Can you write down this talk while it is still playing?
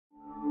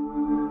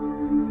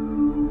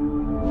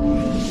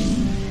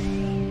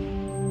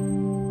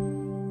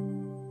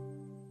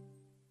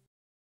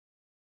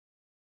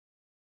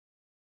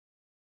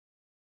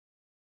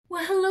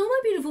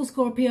beautiful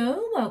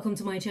Scorpio, welcome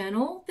to my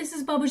channel. This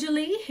is Baba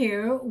Jolie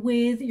here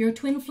with your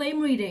twin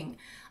flame reading.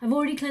 I've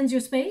already cleansed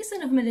your space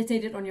and have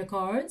meditated on your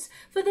cards.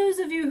 For those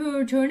of you who are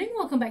returning,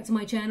 welcome back to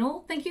my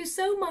channel. Thank you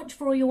so much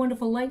for all your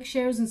wonderful likes,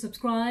 shares and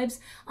subscribes.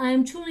 I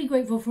am truly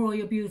grateful for all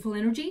your beautiful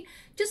energy.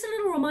 Just a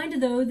little reminder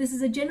though, this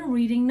is a general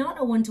reading,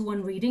 not a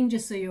one-to-one reading,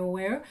 just so you're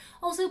aware.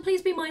 Also,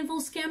 please be mindful,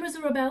 scammers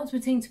are about to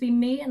pretend to be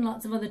me and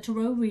lots of other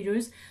tarot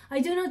readers. I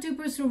do not do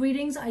personal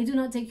readings. I do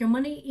not take your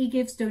money,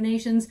 e-gifts,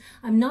 donations.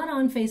 I'm not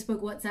on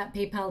Facebook, WhatsApp,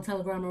 PayPal,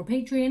 Telegram or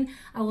Patreon.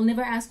 I will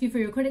never ask you for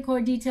your credit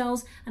card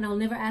details and I'll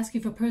never ask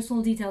you for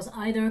personal details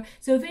either.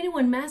 So if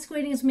anyone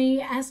masquerading as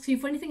me asks you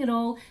for anything at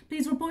all,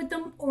 please report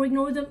them or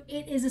ignore them.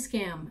 It is a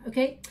scam,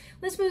 okay?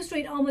 Let's move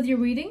straight on with your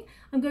reading.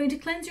 I'm going to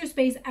cleanse your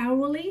space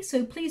hourly,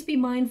 so please be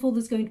mindful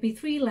there's going to be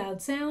 3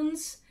 loud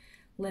sounds.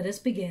 Let us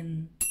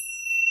begin.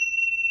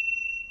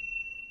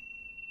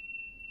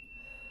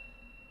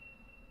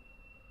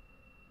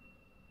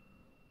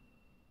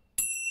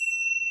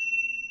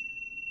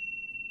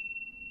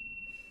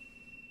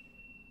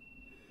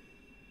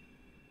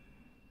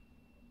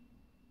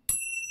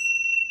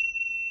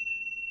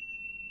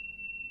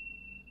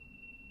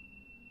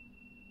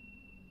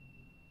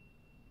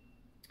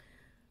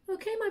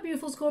 Okay, my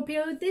beautiful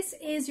Scorpio, this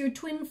is your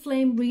twin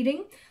flame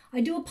reading.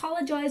 I do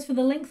apologize for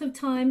the length of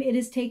time it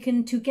has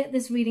taken to get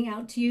this reading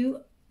out to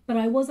you, but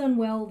I was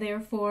unwell there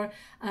for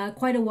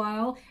quite a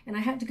while and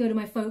I had to go to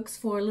my folks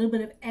for a little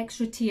bit of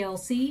extra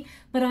TLC,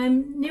 but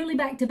I'm nearly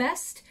back to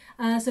best.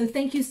 So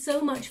thank you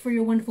so much for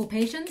your wonderful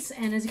patience.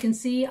 And as you can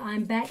see,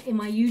 I'm back in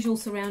my usual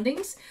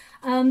surroundings.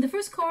 The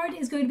first card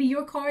is going to be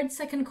your card.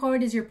 Second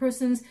card is your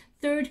person's.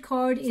 Third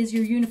card is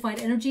your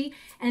unified energy.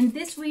 And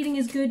this reading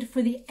is good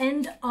for the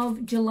end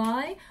of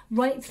July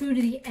right through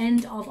to the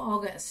end of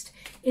August.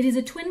 It is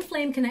a twin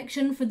flame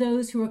connection for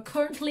those who are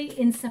currently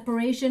in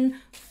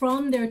separation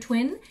from their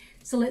twin.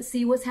 So let's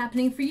see what's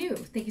happening for you.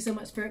 Thank you so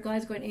much, Spirit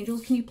Guides, Guardian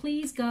Angels. Can you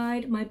please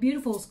guide my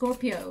beautiful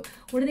Scorpio?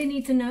 What do they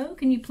need to know?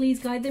 Can you please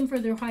guide them for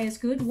their highest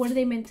good? What are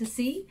they meant to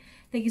see?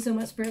 Thank you so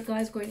much, Spirit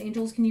Guides, Guardian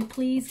Angels. Can you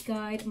please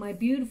guide my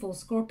beautiful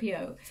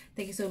Scorpio?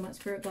 Thank you so much,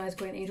 Spirit Guides,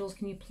 Guardian Angels.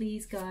 Can you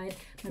please guide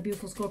my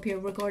beautiful Scorpio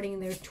regarding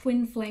their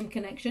twin flame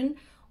connection?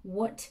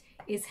 What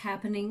is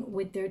happening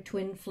with their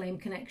twin flame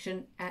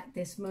connection at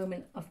this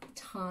moment of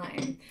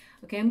time?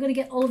 Okay, I'm going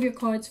to get all of your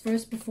cards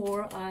first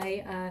before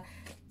I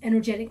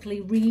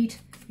energetically read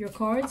your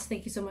cards.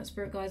 Thank you so much,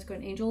 Spirit Guides,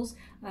 Guardian Angels.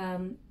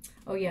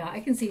 Oh yeah, I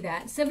can see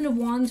that. 7 of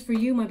Wands for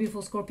you, my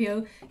beautiful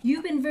Scorpio.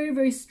 You've been very,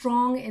 very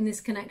strong in this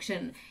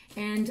connection.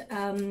 And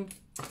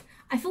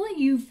I feel like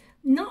you've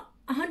not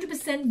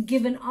 100%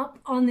 given up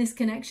on this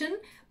connection,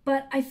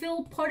 but I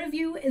feel part of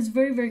you is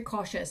very, very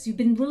cautious. You've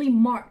been really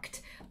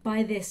marked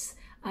by this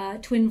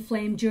twin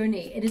flame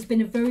journey. It has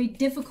been a very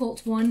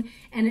difficult one,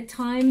 and at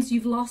times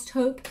you've lost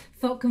hope,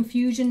 felt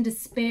confusion,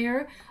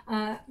 despair,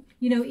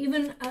 you know,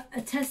 even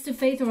a test of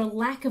faith or a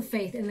lack of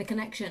faith in the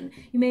connection.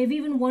 You may have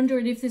even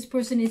wondered if this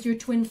person is your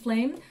twin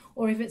flame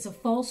or if it's a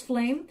false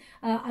flame.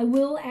 I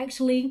will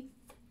actually,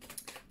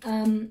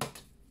 oh,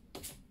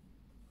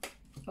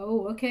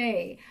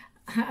 okay.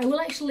 I will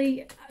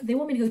actually, they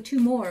want me to go 2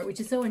 more, which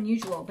is so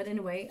unusual, but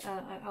anyway,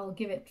 I'll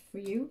give it for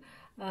you.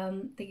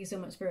 Thank you so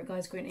much, Spirit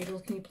Guides, Guardian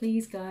Angels. Can you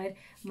please guide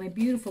my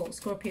beautiful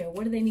Scorpio?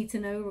 What do they need to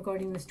know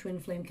regarding this twin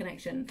flame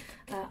connection?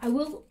 I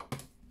will...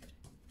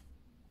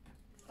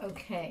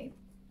 Okay.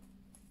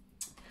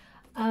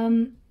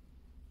 I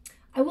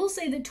will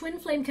say that twin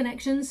flame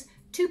connections,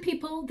 2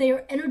 people, they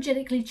are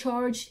energetically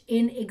charged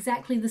in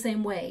exactly the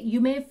same way. You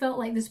may have felt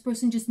like this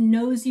person just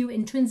knows you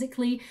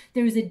intrinsically.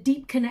 There is a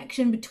deep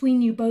connection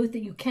between you both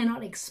that you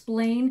cannot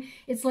explain.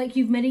 It's like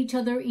you've met each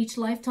other each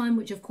lifetime,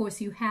 which of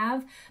course you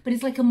have, but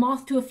it's like a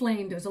moth to a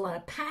flame. There's a lot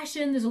of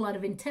passion, there's a lot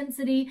of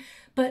intensity,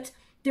 but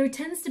there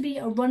tends to be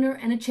a runner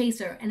and a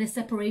chaser and a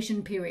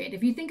separation period.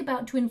 If you think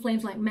about twin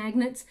flames like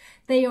magnets,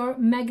 they are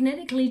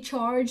magnetically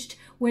charged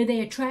where they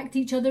attract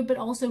each other but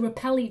also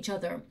repel each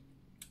other.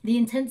 The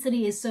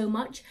intensity is so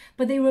much,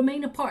 but they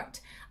remain apart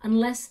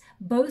unless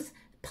both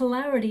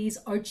polarities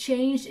are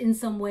changed in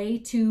some way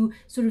to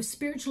sort of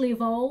spiritually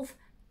evolve,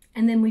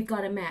 and then we've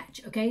got a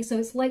match, okay? So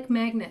it's like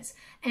magnets.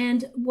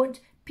 And what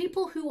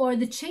people who are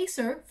the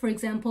chaser, for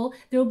example,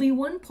 there will be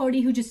one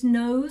party who just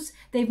knows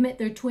they've met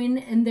their twin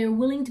and they're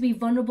willing to be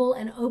vulnerable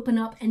and open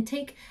up and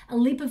take a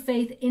leap of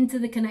faith into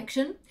the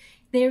connection.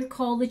 They're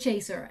called the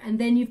chaser. And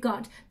then you've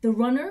got the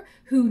runner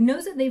who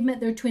knows that they've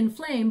met their twin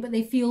flame, but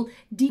they feel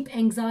deep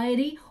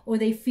anxiety, or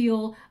they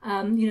feel,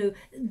 you know,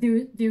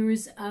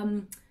 there's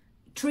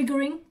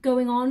triggering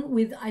going on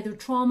with either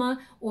trauma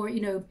or,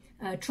 you know,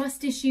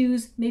 trust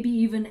issues, maybe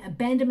even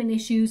abandonment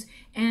issues,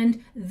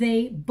 and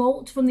they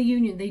bolt from the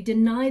union. They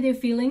deny their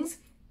feelings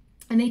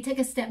and they take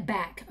a step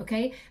back,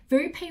 okay?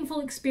 Very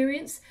painful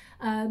experience.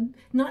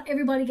 Not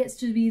everybody gets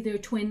to be their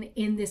twin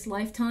in this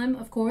lifetime,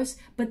 of course,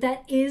 but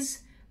that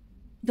is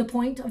the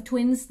point of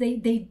twins. They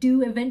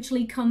do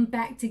eventually come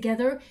back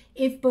together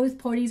if both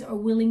parties are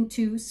willing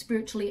to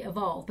spiritually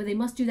evolve, but they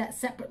must do that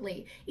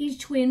separately. Each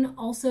twin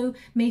also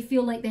may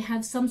feel like they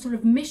have some sort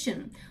of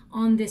mission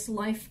on this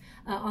life,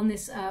 on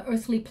this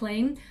earthly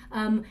plane,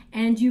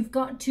 and you've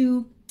got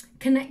to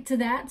connect to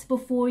that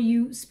before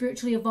you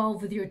spiritually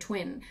evolve with your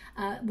twin,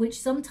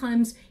 which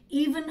sometimes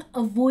even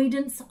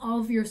avoidance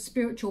of your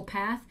spiritual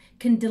path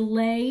can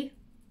delay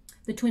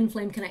the twin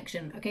flame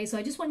connection. Okay, so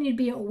I just want you to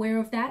be aware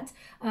of that.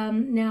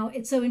 Now,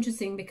 it's so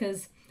interesting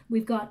because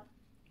we've got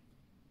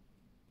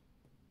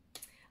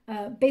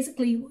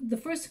basically the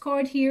first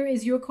card here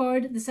is your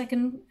card, the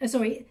second,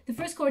 the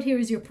first card here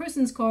is your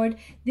person's card,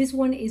 this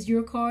one is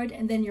your card,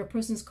 and then your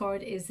person's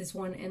card is this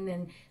one, and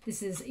then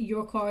this is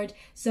your card.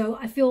 So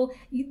I feel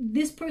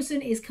this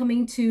person is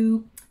coming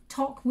to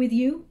talk with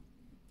you,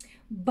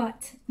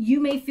 but you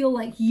may feel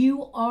like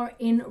you are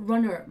in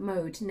runner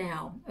mode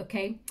now,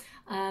 okay?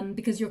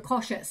 Because you're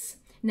cautious.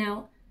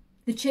 Now,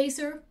 the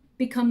chaser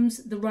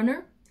becomes the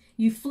runner.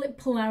 You flip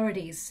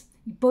polarities.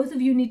 Both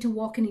of you need to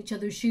walk in each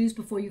other's shoes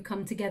before you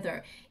come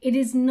together. It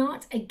is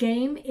not a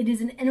game. It is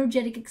an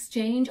energetic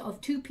exchange of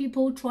two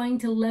people trying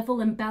to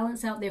level and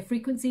balance out their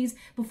frequencies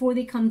before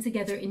they come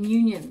together in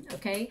union,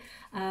 okay?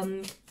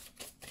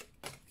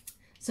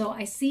 So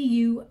I see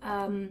you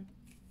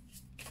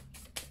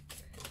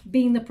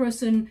being the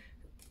person,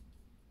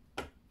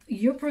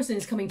 your person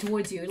is coming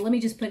towards you. Let me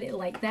just put it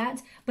like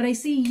that. But I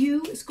see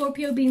you,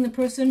 Scorpio, being the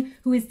person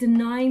who is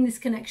denying this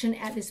connection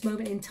at this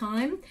moment in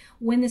time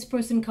when this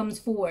person comes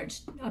forward.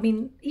 I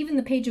mean, even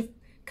the Page of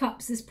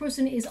Cups, this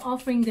person is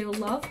offering their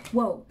love.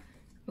 Whoa,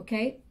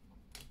 okay.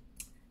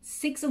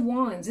 Six of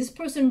Wands. This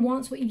person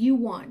wants what you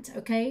want,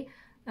 okay.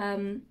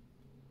 It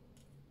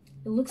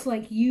looks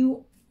like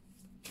you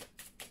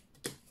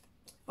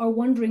are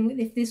wondering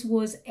if this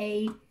was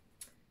a,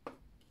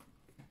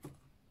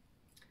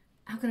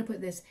 how can I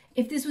put this?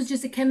 If this was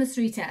just a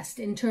chemistry test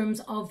in terms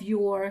of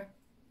your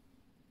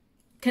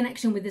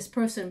connection with this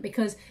person,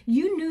 because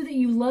you knew that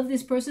you love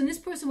this person. This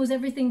person was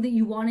everything that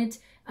you wanted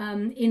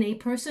in a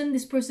person.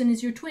 This person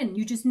is your twin.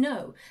 You just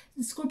know.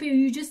 Scorpio,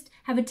 you just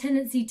have a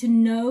tendency to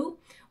know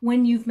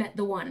when you've met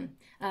the one.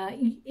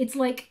 It's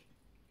like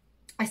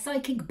a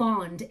psychic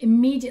bond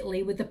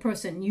immediately with the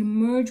person. You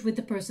merge with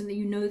the person that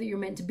you know that you're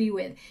meant to be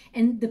with.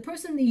 And the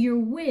person that you're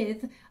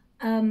with,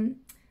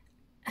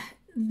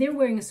 they're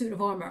wearing a suit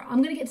of armor.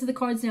 I'm going to get to the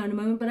cards now in a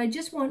moment, but I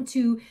just want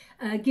to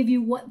give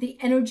you what the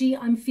energy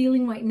I'm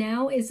feeling right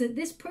now is, that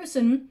this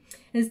person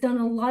has done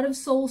a lot of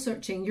soul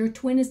searching. Your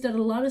twin has done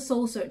a lot of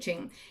soul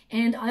searching.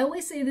 And I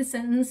always say this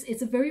sentence,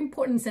 it's a very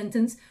important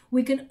sentence.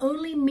 We can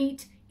only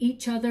meet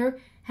each other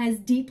as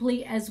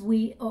deeply as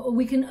we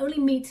can only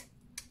meet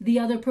the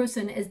other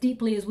person as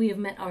deeply as we have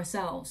met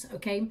ourselves,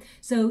 okay?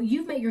 So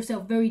you've met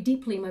yourself very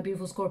deeply, my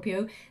beautiful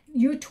Scorpio.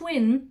 Your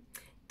twin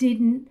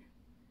did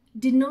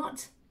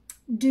not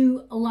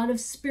do a lot of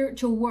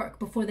spiritual work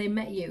before they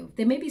met you.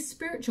 They may be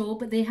spiritual,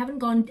 but they haven't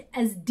gone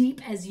as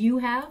deep as you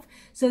have.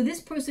 So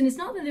this person, it's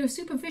not that they're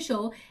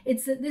superficial,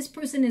 it's that this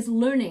person is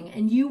learning,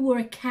 and you were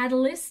a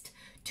catalyst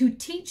to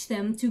teach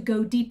them to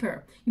go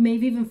deeper. You may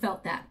have even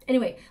felt that.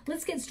 Anyway,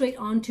 let's get straight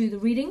on to the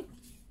reading.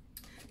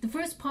 The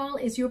first pile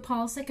is your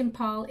pile, second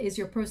pile is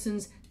your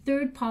person's,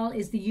 third pile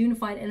is the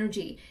unified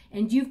energy,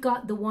 and you've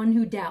got the one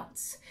who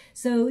doubts.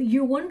 So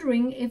you're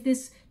wondering if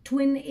this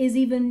twin is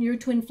even your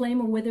twin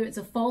flame or whether it's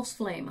a false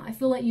flame. I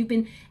feel like you've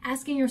been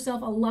asking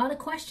yourself a lot of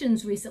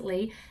questions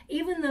recently,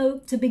 even though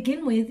to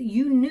begin with,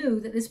 you knew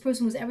that this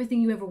person was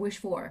everything you ever wished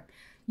for.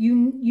 You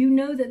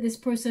know that this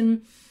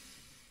person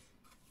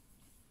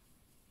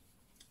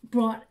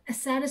brought a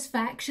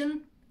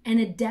satisfaction and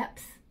a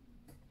depth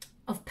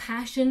of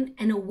passion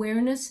and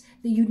awareness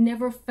that you'd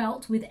never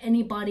felt with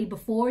anybody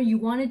before. You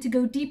wanted to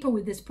go deeper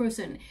with this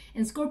person.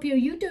 And Scorpio,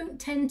 you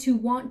don't tend to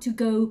want to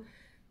go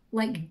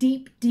like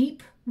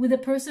deep with a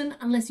person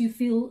unless you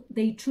feel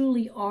they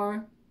truly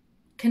are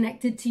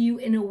connected to you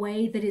in a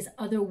way that is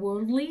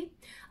otherworldly.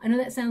 I know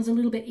that sounds a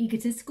little bit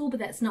egotistical, but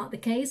that's not the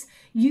case.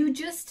 You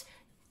just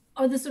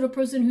are the sort of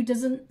person who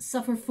doesn't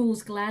suffer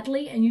fools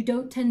gladly, and you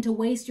don't tend to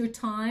waste your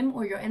time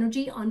or your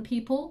energy on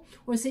people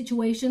or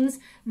situations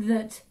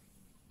that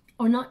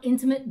are not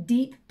intimate,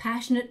 deep,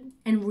 passionate,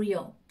 and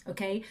real,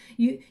 okay?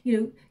 You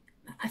know,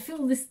 I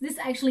feel this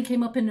actually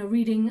came up in a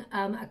reading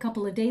a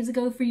couple of days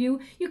ago for you.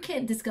 You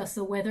can't discuss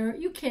the weather.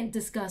 You can't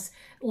discuss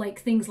like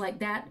things like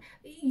that.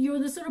 You're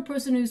the sort of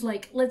person who's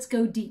like, let's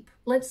go deep.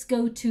 Let's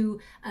go to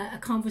a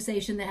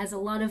conversation that has a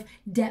lot of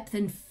depth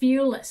and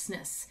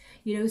fearlessness.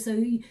 You know,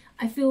 so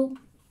I feel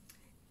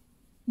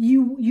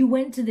you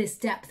went to this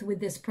depth with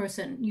this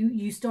person.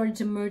 You started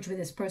to merge with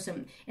this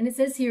person. And it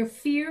says here,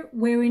 fear,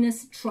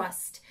 wariness,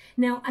 trust.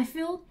 Now, I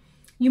feel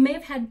you may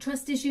have had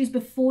trust issues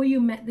before you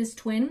met this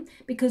twin,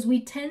 because we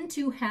tend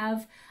to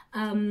have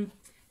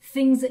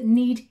things that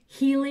need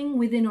healing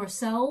within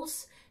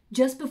ourselves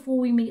just before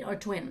we meet our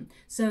twin.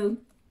 So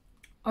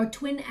Our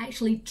twin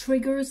actually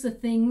triggers the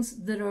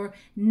things that are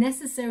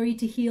necessary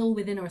to heal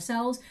within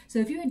ourselves. So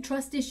if you had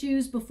trust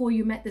issues before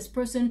you met this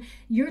person,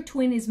 your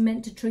twin is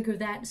meant to trigger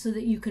that so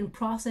that you can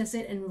process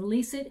it and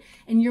release it.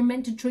 And you're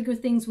meant to trigger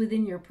things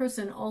within your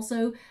person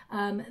also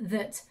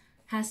that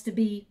has to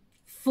be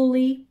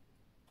fully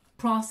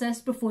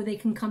processed before they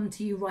can come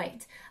to you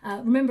right.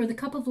 Remember, the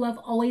cup of love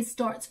always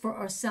starts for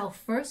ourselves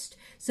first.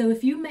 So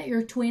if you met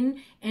your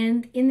twin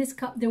and in this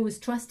cup there was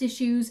trust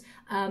issues,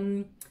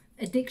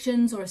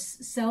 addictions or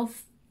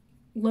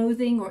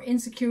self-loathing or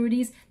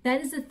insecurities,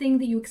 that is the thing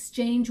that you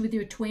exchange with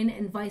your twin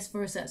and vice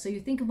versa. So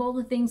you think of all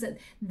the things that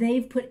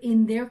they've put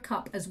in their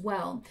cup as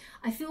well.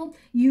 I feel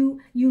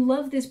you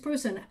love this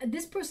person.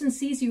 This person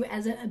sees you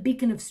as a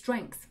beacon of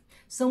strength,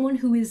 someone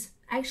who is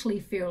actually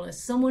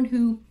fearless, someone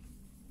who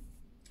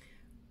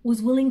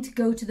was willing to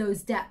go to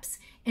those depths,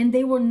 and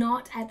they were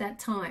not at that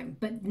time.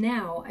 But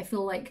now I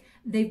feel like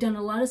they've done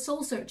a lot of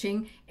soul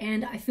searching,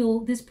 and I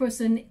feel this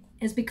person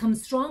has become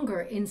stronger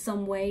in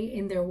some way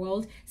in their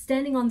world,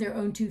 standing on their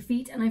own 2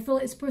 feet. And I feel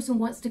like this person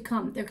wants to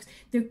come.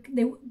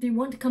 They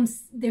want to come.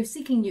 They're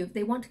seeking you.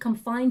 They want to come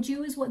find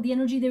you is what the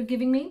energy they're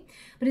giving me.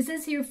 But it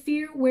says here,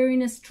 fear,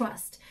 wariness,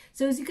 trust.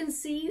 So as you can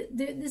see,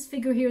 this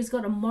figure here has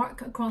got a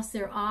mark across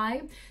their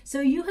eye.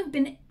 So you have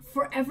been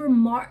forever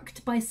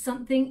marked by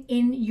something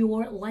in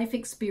your life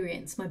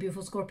experience, my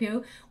beautiful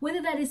Scorpio.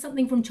 Whether that is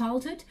something from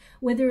childhood,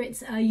 whether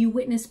it's you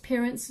witness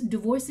parents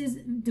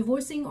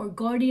divorcing or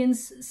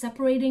guardians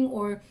separating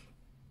or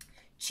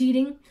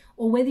cheating,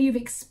 or whether you've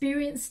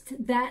experienced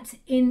that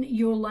in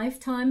your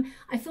lifetime,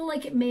 I feel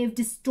like it may have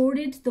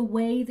distorted the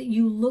way that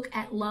you look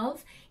at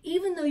love.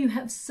 Even though you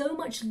have so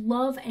much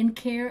love and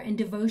care and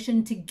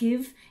devotion to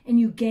give,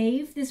 and you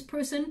gave this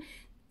person,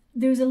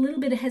 there's a little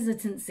bit of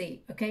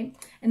hesitancy, okay?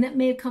 And that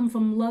may have come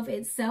from love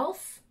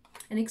itself,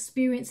 an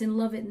experience in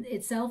love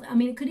itself. I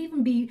mean, it could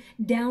even be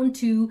down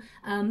to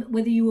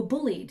whether you were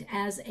bullied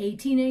as a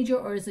teenager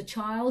or as a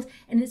child,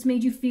 and it's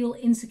made you feel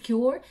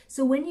insecure.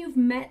 So when you've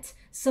met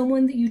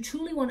someone that you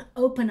truly want to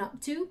open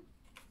up to,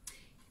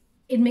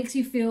 it makes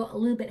you feel a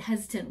little bit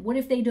hesitant. What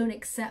if they don't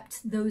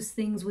accept those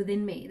things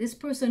within me? This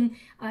person,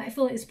 I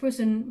feel like this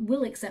person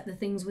will accept the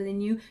things within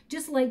you,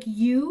 just like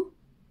you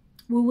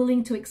were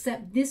willing to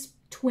accept this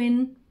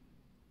twin.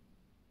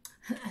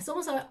 It's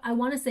almost, I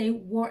want to say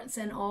warts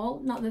and all.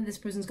 Not that this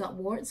person's got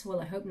warts.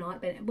 Well, I hope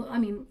not. But I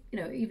mean, you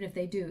know, even if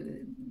they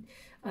do,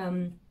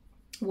 a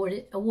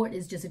wart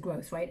is just a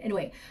growth, right?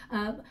 Anyway,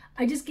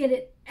 I just get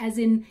it as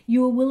in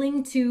you are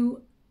willing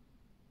to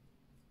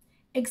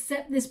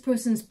accept this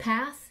person's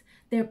path,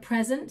 their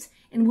present,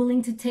 and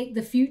willing to take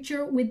the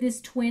future with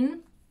this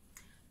twin,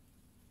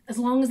 as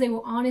long as they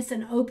were honest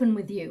and open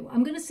with you.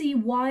 I'm going to see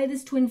why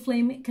this twin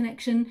flame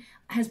connection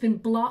has been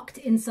blocked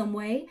in some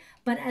way.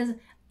 But as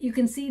you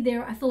can see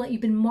there, I feel like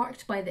you've been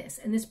marked by this.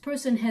 And this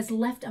person has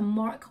left a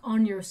mark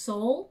on your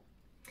soul.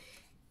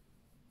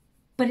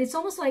 But it's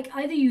almost like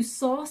either you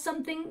saw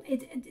something,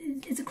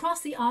 it's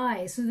across the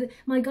eye. So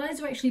my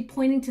guides are actually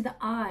pointing to the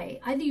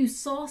eye. Either you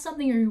saw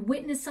something or you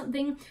witnessed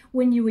something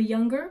when you were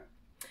younger,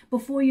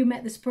 before you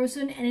met this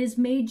person, and it has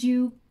made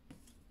you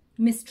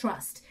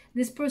mistrust.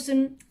 This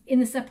person in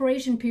the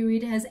separation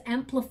period has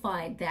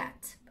amplified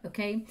that,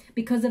 okay,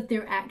 because of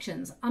their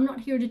actions. I'm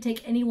not here to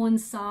take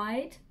anyone's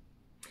side.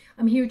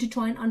 I'm here to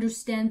try and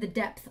understand the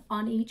depth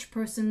on each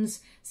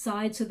person's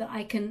side so that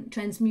I can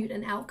transmute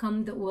an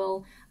outcome that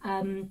will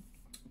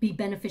be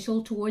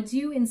beneficial towards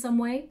you in some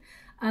way.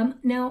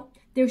 Now,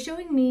 they're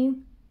showing me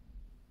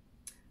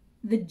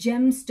the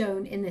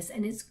gemstone in this,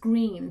 and it's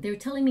green. They're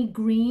telling me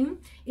green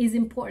is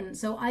important.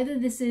 So either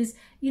this is,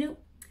 you know,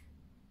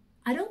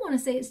 I don't want to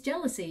say it's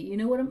jealousy, you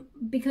know what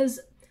because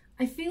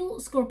I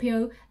feel,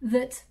 Scorpio,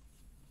 that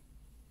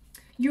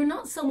you're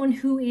not someone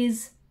who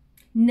is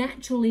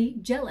naturally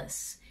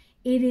jealous.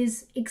 It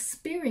is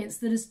experience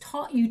that has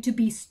taught you to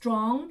be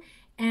strong,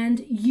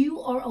 and you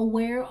are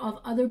aware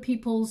of other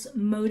people's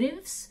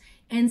motives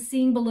and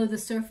seeing below the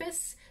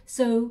surface.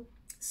 So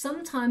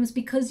sometimes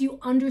because you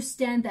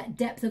understand that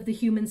depth of the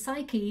human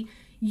psyche,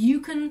 you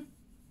can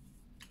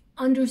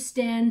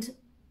understand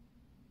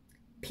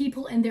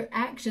people and their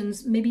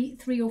actions maybe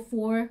 3 or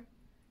 4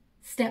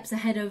 steps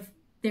ahead of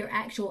their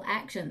actual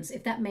actions,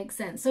 if that makes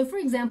sense. So for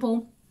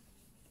example,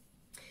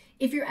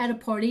 if you're at a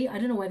party, I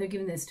don't know why they're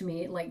giving this to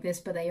me like this,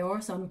 but they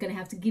are, so I'm going to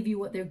have to give you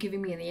what they're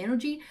giving me in the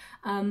energy.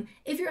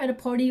 If you're at a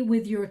party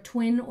with your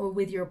twin or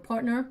with your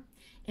partner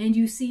and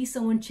you see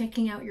someone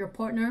checking out your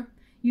partner,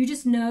 you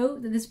just know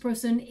that this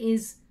person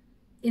is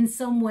in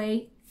some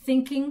way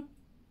thinking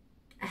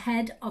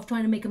ahead of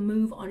trying to make a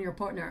move on your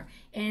partner,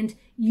 and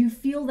you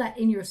feel that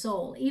in your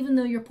soul. Even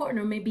though your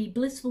partner may be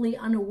blissfully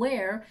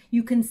unaware,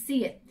 you can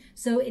see it.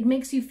 So it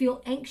makes you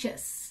feel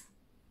anxious.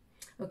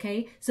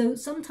 Okay, so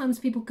sometimes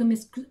people can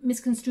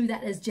misconstrue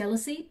that as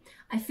jealousy.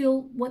 I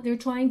feel what they're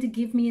trying to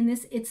give me in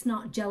this, it's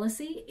not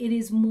jealousy. It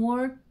is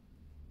more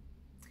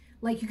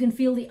like you can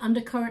feel the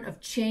undercurrent of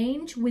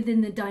change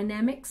within the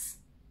dynamics.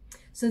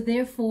 So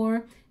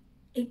therefore,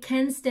 it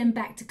can stem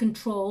back to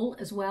control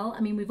as well.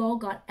 I mean, we've all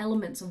got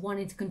elements of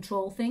wanting to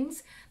control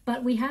things,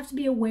 but we have to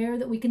be aware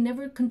that we can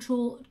never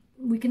control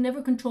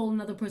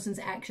another person's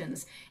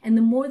actions. And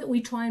the more that we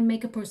try and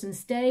make a person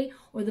stay,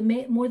 or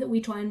the more that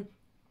we try and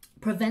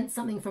prevent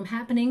something from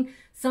happening,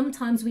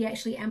 sometimes we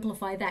actually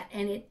amplify that,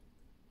 and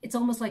it's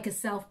almost like a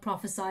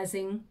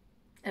self-prophesizing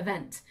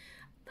event.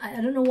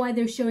 I don't know why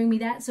they're showing me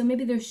that. So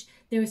maybe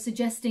they're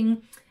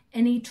suggesting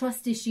any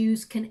trust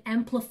issues can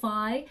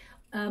amplify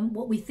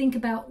what we think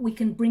about, we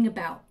can bring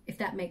about, if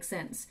that makes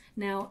sense.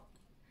 Now,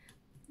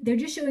 they're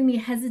just showing me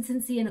a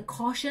hesitancy and a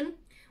caution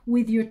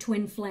with your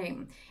twin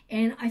flame.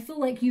 And I feel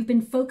like you've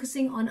been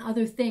focusing on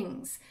other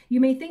things.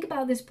 You may think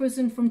about this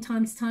person from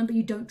time to time, but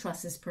you don't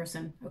trust this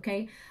person,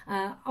 okay?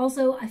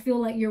 Also, I feel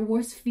like your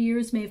worst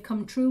fears may have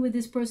come true with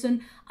this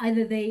person.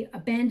 Either they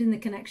abandoned the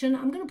connection.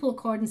 I'm going to pull a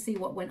card and see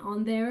what went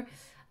on there.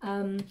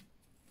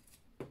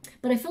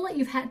 But I feel like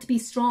you've had to be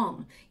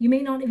strong. You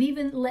may not have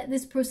even let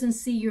this person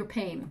see your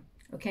pain,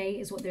 okay,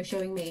 is what they're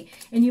showing me.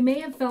 And you may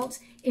have felt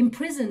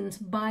imprisoned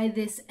by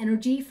this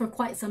energy for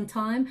quite some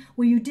time,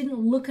 where you didn't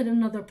look at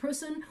another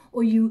person,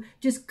 or you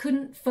just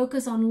couldn't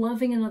focus on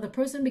loving another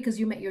person because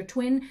you met your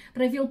twin.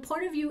 But I feel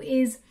part of you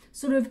is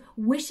sort of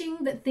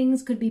wishing that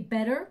things could be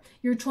better.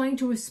 You're trying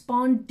to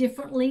respond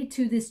differently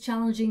to this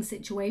challenging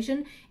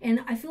situation.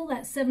 And I feel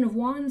that Seven of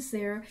Wands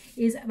there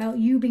is about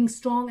you being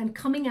strong and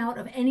coming out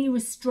of any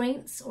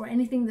restraints or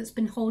anything that's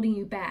been holding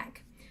you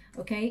back,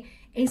 okay?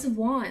 Ace of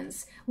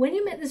Wands. When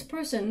you met this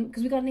person,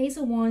 because we got an Ace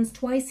of Wands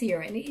twice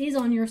here, and it is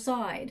on your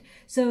side.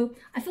 So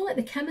I feel like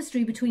the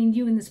chemistry between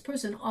you and this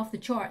person off the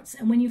charts.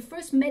 And when you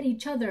first met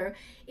each other,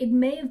 it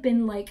may have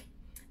been like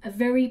a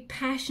very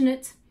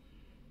passionate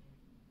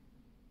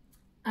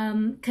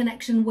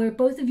connection where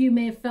both of you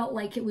may have felt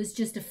like it was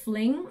just a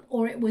fling,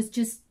 or it was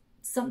just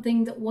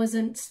something that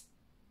wasn't,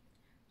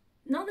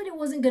 not that it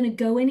wasn't going to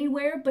go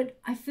anywhere, but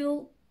I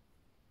feel,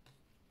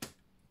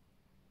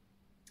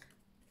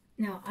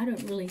 now, I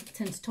don't really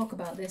tend to talk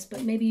about this,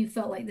 but maybe you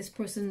felt like this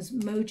person's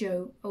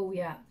mojo, oh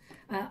yeah.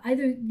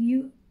 Either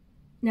you,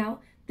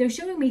 now, they're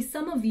showing me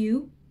some of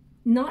you,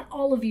 not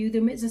all of you,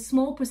 there is a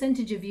small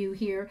percentage of you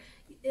here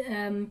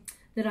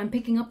that I'm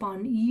picking up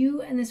on.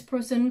 You and this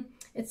person,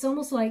 it's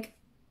almost like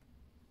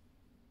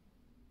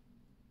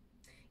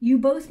you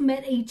both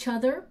met each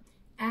other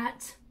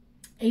at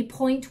a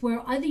point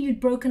where either you'd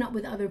broken up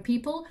with other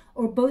people,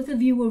 or both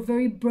of you were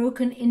very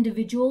broken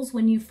individuals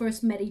when you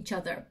first met each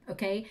other,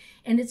 okay?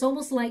 And it's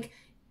almost like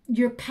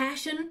your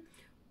passion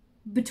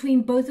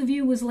between both of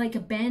you was like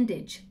a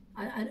bandage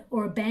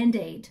or a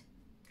band-aid,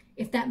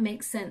 if that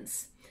makes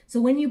sense.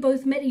 So when you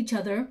both met each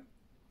other,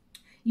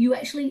 you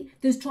actually,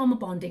 there's trauma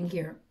bonding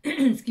here.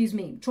 Excuse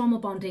me, trauma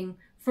bonding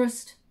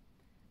first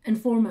and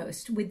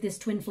foremost with this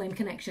twin flame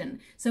connection.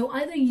 So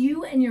either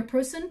you and your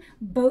person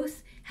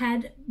both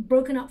had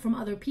broken up from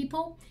other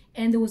people,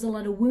 and there was a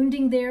lot of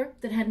wounding there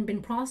that hadn't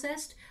been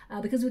processed,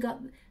 because we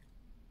got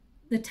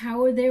the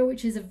Tower there,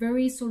 which is a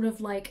very sort of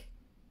like,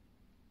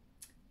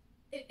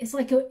 it's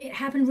like it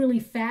happened really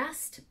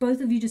fast.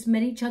 Both of you just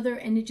met each other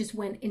and it just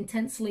went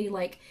intensely,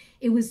 like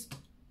it was,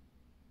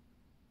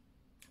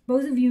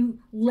 both of you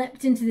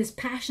leapt into this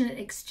passionate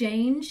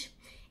exchange,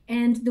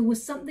 and there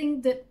was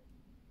something that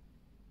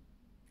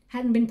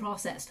hadn't been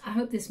processed. I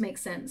hope this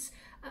makes sense.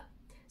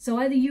 So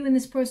either you and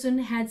this person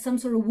had some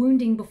sort of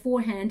wounding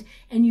beforehand,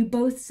 and you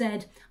both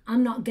said,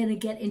 I'm not going to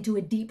get into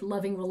a deep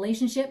loving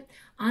relationship.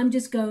 I'm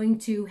just going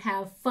to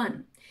have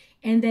fun.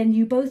 And then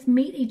you both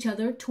meet each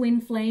other, twin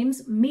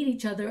flames, meet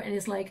each other, and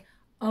it's like,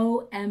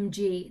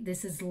 OMG,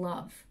 this is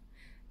love.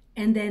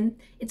 And then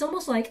it's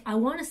almost like, I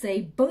want to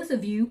say, both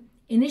of you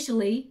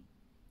initially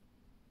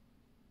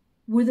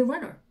were the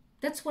runner.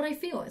 That's what I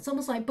feel. It's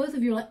almost like both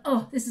of you are like,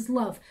 oh, this is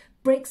love.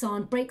 Brakes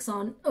on,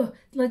 oh,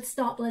 let's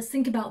stop, let's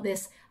think about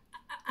this.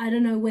 I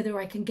don't know whether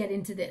I can get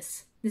into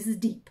this. This is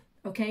deep,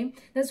 okay?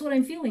 That's what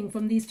I'm feeling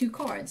from these two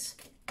cards.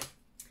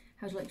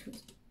 How'd you like to?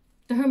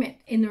 The Hermit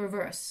in the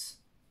reverse,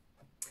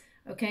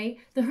 okay?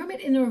 The Hermit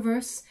in the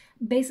reverse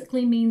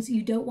basically means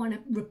you don't want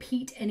to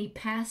repeat any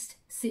past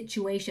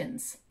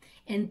situations,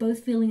 and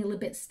both feeling a little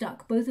bit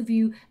stuck. Both of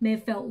you may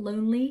have felt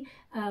lonely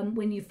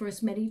when you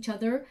first met each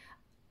other,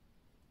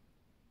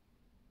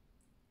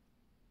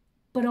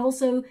 but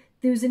also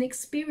there's an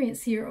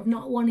experience here of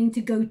not wanting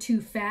to go too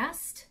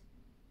fast,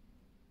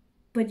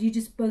 but you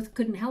just both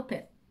couldn't help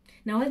it.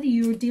 Now, either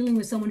you were dealing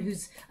with someone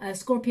who's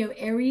Scorpio,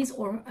 Aries,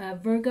 or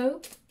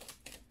Virgo.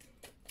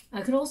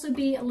 It could also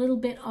be a little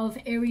bit of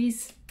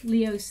Aries,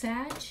 Leo,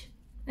 Sag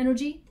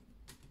energy.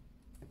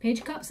 Page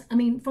of Cups. I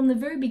mean, from the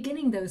very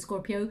beginning though,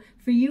 Scorpio,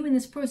 for you and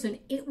this person,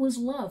 it was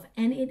love,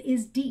 and it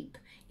is deep.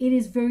 It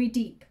is very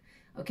deep.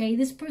 Okay,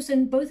 this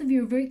person, both of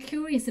you are very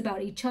curious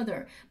about each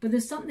other, but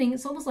there's something,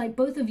 it's almost like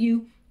both of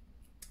you,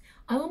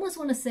 I almost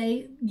want to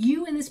say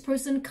you and this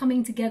person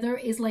coming together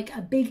is like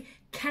a big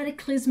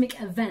cataclysmic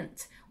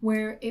event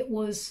where it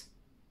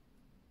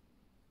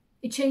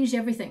changed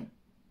everything.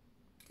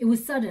 It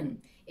was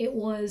sudden. It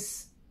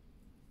was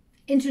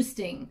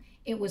interesting.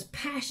 It was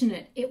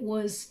passionate. It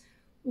was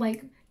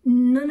like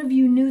none of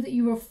you knew that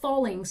you were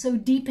falling so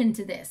deep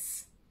into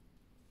this.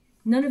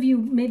 None of you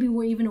maybe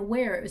were even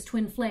aware it was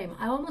twin flame.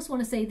 I almost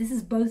want to say this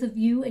is both of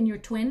you and your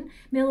twin,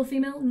 male or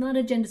female, not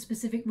a gender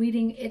specific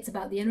reading. It's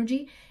about the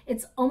energy.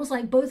 It's almost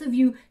like both of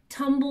you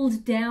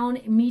tumbled down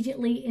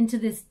immediately into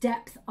this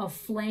depth of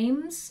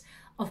flames,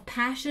 of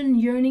passion,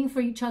 yearning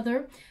for each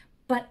other.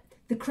 But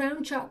the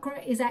crown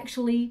chakra is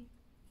actually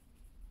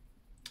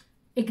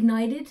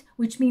ignited,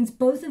 which means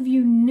both of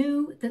you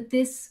knew that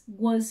this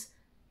was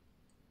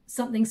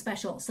something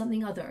special,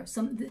 something other.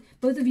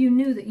 Both of you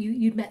knew that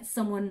you'd met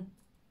someone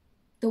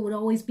that would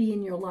always be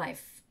in your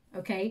life,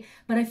 okay?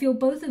 But I feel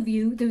both of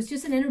you, there's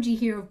just an energy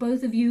here of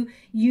both of you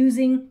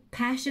using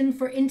passion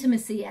for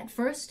intimacy at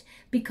first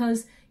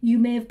because you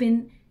may have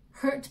been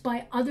hurt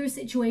by other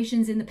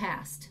situations in the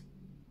past.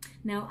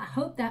 Now, I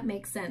hope that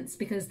makes sense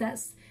because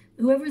that's,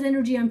 whoever's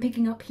energy I'm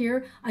picking up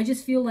here, I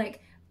just feel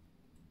like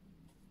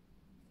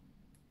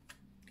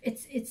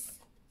it's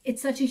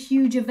such a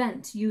huge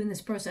event, you and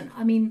this person.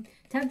 I mean,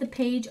 to have the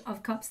Page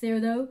of Cups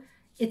there though,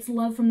 it's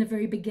love from the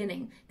very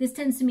beginning. This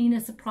tends to mean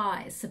a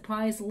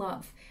surprise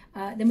love.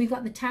 Then we've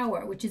got the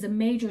Tower, which is a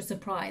major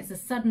surprise, a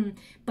sudden,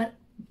 but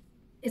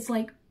it's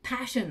like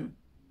passion.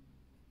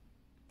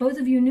 Both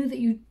of you knew that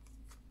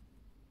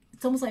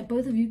it's almost like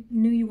both of you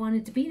knew you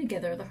wanted to be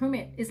together. The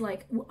Hermit is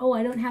like, oh,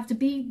 I don't have to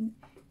be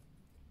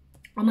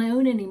on my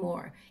own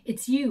anymore.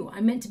 It's you.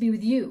 I'm meant to be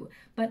with you.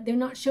 But they're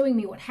not showing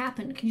me what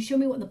happened. Can you show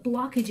me what the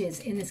blockage is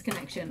in this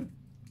connection?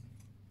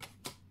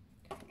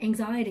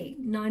 Anxiety,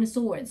 9 of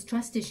Swords,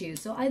 trust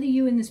issues. So either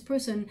you and this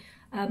person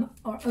are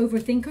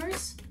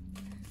overthinkers.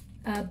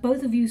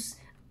 Both of you,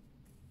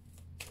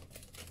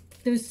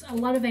 there's a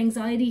lot of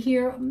anxiety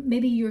here.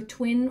 Maybe your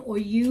twin or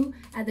you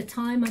at the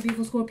time, my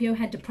beautiful Scorpio,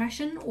 had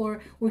depression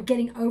or were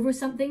getting over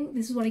something.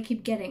 This is what I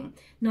keep getting.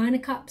 9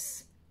 of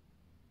Cups.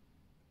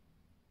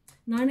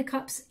 9 of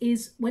Cups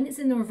is, when it's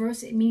in the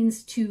reverse, it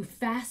means to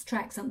fast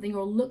track something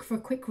or look for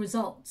quick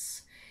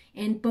results.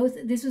 And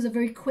this was a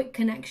very quick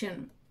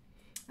connection.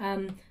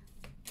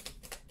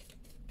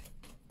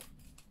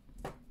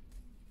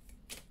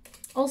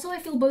 Also, I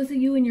feel both of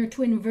you and your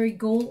twin were very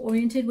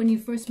goal-oriented when you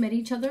first met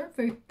each other,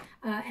 very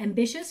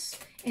ambitious.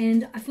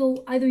 And I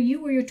feel either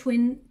you or your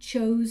twin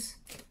chose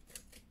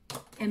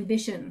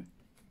ambition.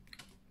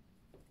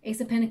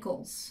 Ace of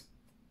Pentacles.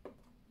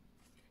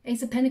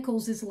 Ace of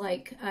Pentacles is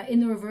like,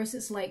 in the reverse,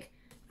 it's like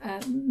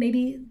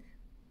maybe,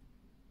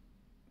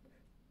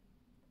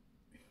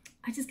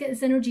 I just get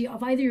this energy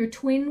of either your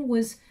twin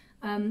was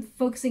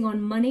focusing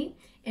on money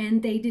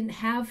and they didn't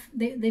have,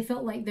 they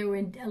felt like they were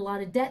in a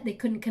lot of debt. They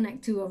couldn't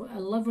connect to a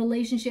love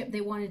relationship.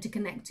 They wanted to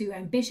connect to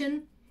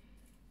ambition.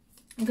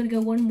 I'm going to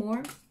go one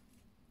more.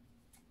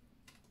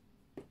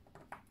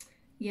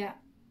 Yeah.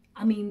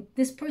 I mean,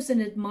 this person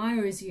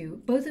admires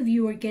you. Both of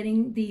you are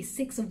getting the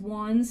 6 of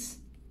Wands.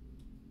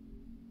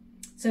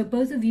 So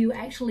both of you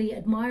actually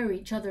admire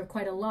each other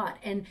quite a lot.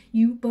 And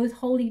you both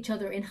hold each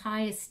other in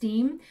high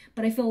esteem.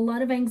 But I feel a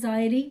lot of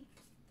anxiety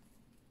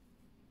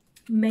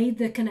made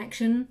the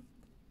connection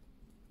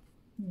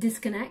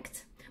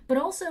disconnect. But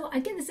also, I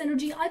get this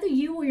energy, either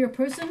you or your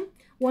person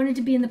wanted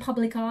to be in the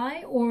public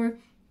eye, or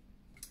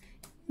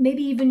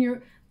maybe even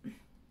your...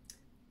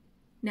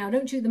 Now,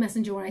 don't shoot the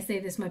messenger when I say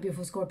this, my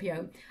beautiful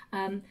Scorpio.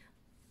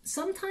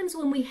 Sometimes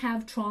when we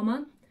have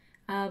trauma,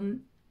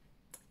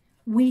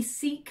 we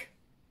seek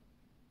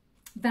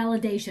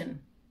validation,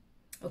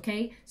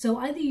 okay? So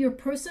either your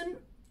person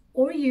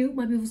or you,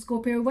 my beautiful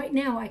Scorpio, right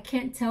now I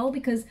can't tell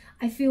because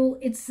I feel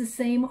it's the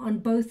same on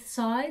both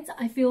sides.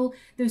 I feel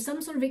there's some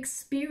sort of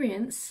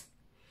experience.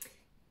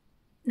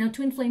 Now,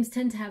 twin flames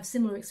tend to have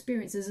similar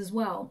experiences as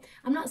well.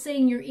 I'm not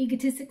saying you're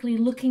egotistically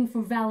looking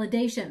for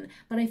validation,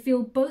 but I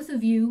feel both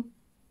of you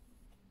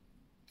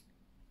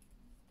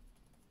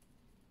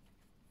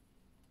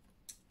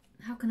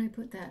how can I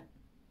put that?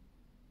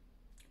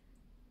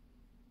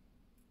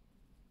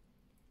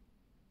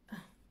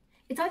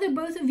 It's either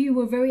both of you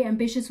were very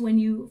ambitious when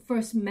you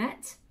first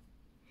met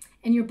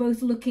and you're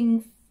both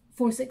looking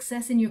for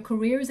success in your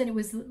careers and it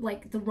was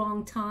like the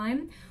wrong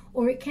time,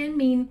 or it can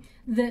mean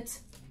that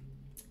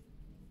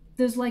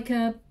there's like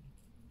an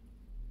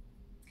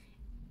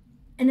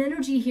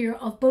energy here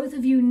of both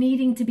of you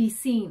needing to be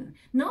seen,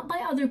 not by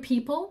other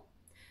people,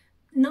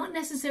 not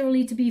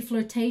necessarily to be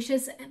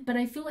flirtatious, but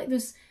I feel like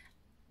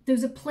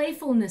there's a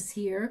playfulness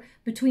here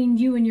between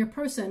you and your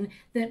person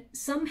that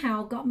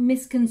somehow got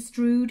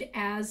misconstrued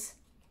as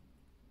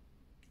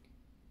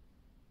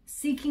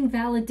seeking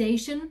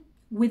validation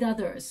with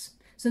others.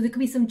 So there could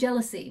be some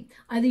jealousy.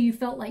 Either you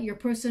felt like your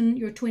person,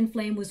 your twin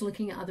flame, was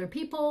looking at other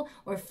people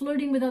or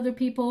flirting with other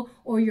people,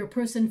 or your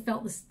person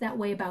felt that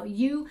way about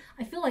you.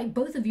 I feel like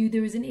both of you,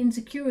 there is an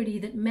insecurity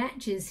that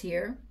matches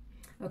here.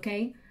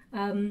 Okay.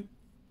 I'm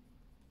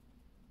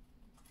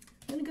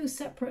going to go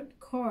separate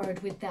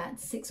card with that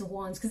 6 of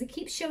Wands because it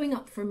keeps showing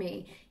up for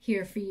me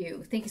here for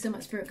you. Thank you so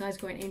much, Spirit Guides,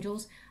 Guardian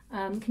Angels.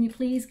 Can you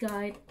please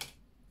guide?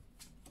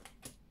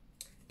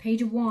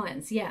 Page of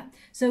Wands. Yeah.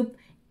 So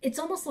it's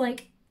almost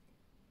like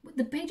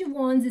the Page of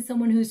Wands is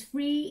someone who's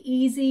free,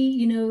 easy,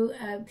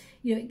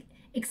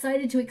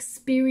 excited to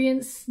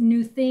experience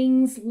new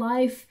things,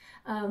 life,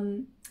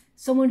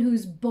 someone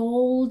who's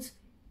bold,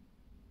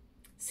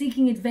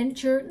 seeking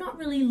adventure, not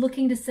really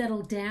looking to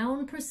settle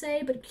down per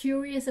se, but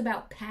curious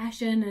about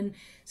passion. And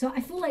so I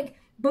feel like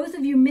both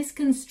of you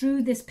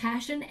misconstrued this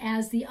passion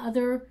as the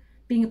other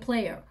being a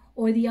player,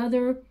 or the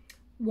other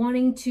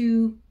wanting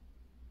to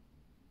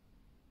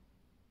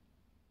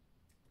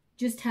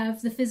just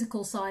have the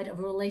physical side of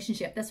a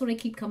relationship. That's what I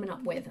keep coming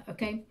up with,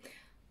 okay?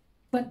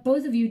 But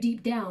both of you,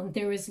 deep down,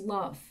 there is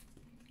love.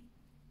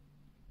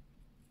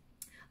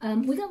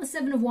 We got the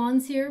Seven of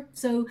Wands here,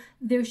 so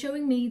they're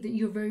showing me that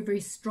you're very, very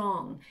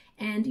strong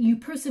and you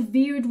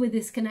persevered with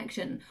this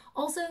connection.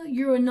 Also,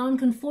 you're a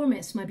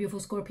nonconformist, my beautiful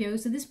Scorpio,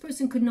 so this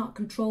person could not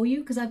control you,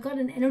 because I've got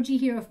an energy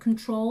here of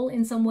control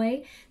in some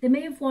way. They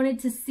may have wanted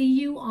to see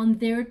you on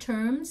their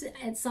terms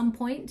at some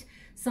point,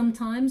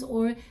 sometimes,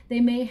 or they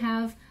may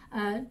have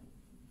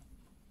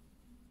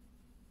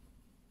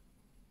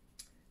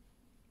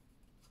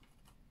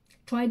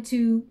tried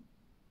to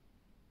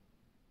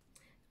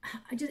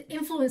just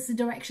influence the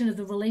direction of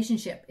the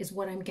relationship, is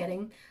what I'm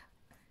getting.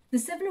 The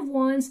Seven of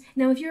Wands,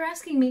 now if you're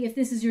asking me if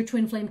this is your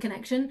twin flame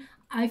connection,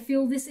 I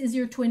feel this is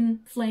your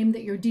twin flame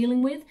that you're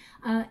dealing with.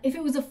 If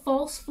it was a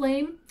false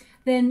flame,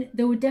 then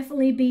there would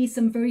definitely be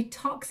some very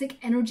toxic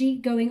energy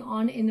going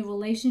on in the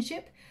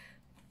relationship.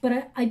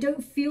 But I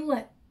don't feel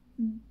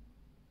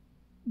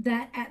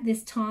that at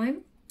this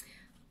time.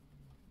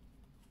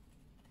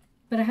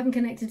 But I haven't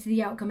connected to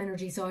the outcome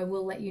energy, so I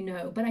will let you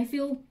know. But I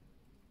feel,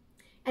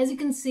 as you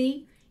can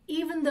see,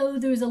 even though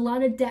there's a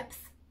lot of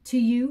depth to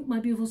you, my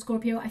beautiful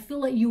Scorpio, I feel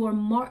like you are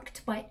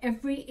marked by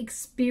every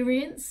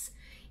experience,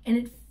 and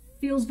it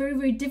feels very,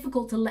 very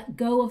difficult to let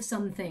go of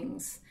some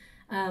things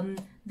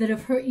that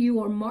have hurt you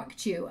or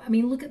marked you. I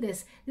mean, look at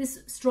this.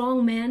 This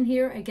strong man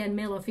here, again,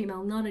 male or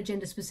female, not a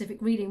gender-specific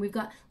reading. We've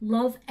got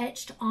love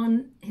etched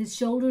on his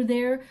shoulder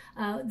there.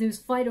 There's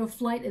fight or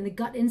flight and the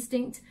gut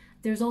instinct.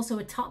 There's also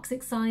a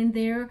toxic sign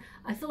there.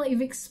 I feel like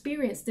you've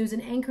experienced, there's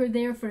an anchor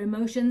there for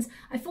emotions.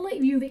 I feel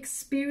like you've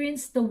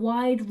experienced the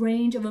wide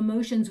range of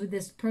emotions with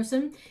this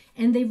person,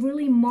 and they've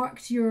really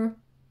marked your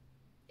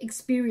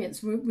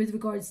experience with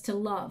regards to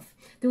love.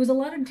 There was a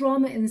lot of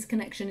drama in this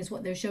connection, is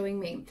what they're showing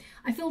me.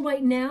 I feel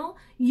right now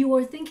you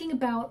are thinking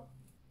about,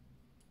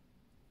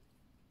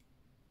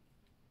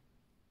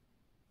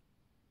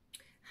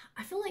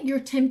 I feel like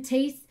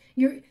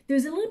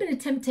there's a little bit of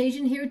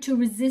temptation here to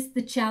resist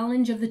the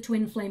challenge of the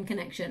twin flame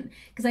connection,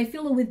 because I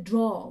feel a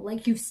withdrawal,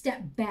 like you've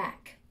stepped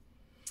back.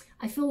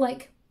 I feel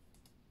like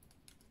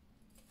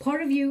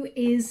part of you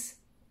is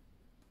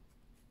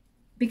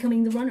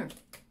becoming the runner,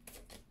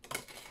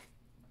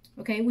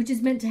 okay, which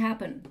is meant to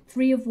happen.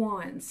 Three of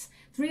Wands.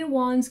 Three of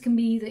Wands can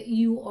be that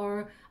you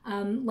are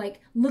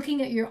like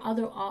looking at your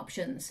other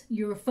options.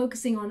 You're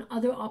focusing on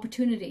other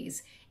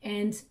opportunities,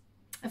 and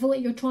I feel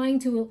like you're trying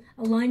to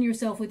align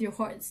yourself with your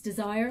heart's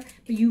desire,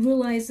 but you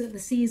realize that the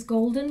sea is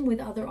golden with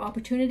other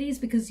opportunities,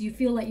 because you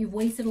feel like you've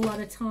wasted a lot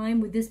of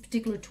time with this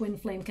particular twin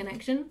flame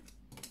connection.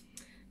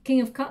 King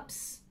of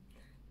Cups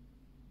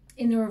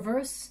in the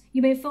reverse.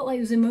 You may have felt like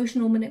there was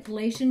emotional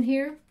manipulation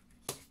here.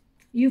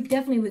 You've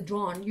definitely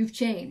withdrawn. You've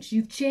changed.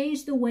 You've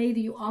changed the way that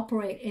you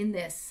operate in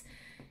this.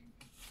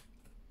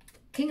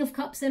 King of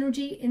Cups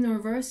energy in the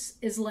reverse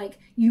is like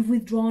you've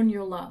withdrawn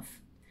your love,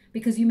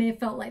 because you may have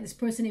felt like this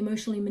person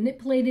emotionally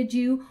manipulated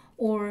you,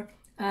 or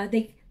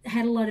they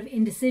had a lot of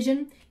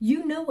indecision.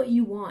 You know what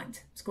you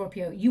want,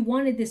 Scorpio. You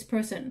wanted this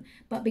person,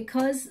 but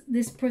because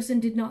this person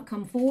did not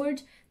come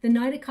forward, the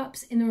Knight of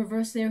Cups in the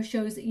reverse there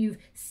shows that you've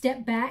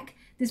stepped back.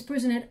 This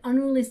person had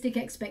unrealistic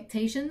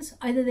expectations.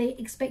 Either they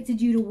expected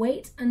you to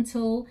wait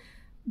until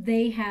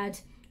they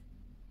had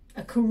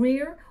a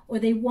career, or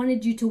they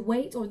wanted you to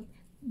wait, or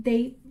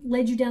they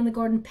led you down the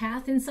garden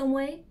path in some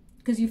way,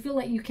 because you feel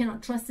like you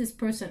cannot trust this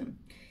person.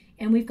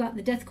 And we've got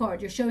the Death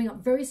card. You're showing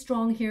up very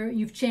strong here.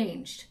 You've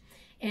changed.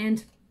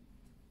 And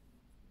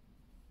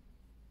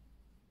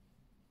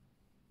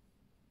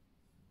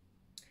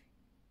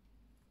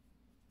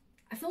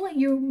I feel like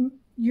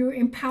you're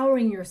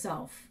empowering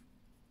yourself.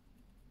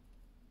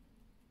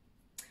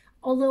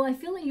 Although I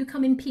feel like you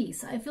come in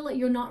peace. I feel like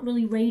you're not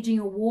really raging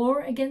a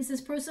war against this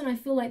person. I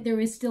feel like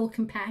there is still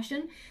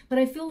compassion. But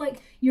I feel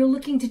like you're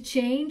looking to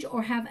change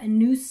or have a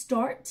new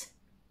start.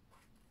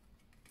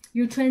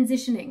 You're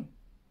transitioning.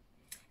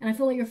 And I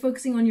feel like you're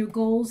focusing on your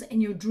goals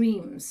and your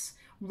dreams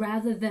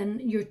rather than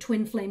your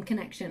twin flame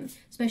connection,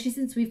 especially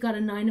since we've got a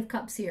Nine of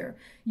Cups here.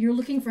 You're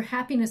looking for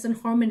happiness and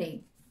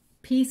harmony,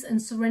 peace and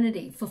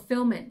serenity,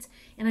 fulfillment.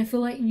 And I feel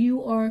like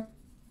you are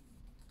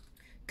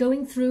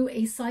going through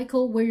a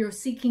cycle where you're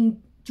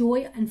seeking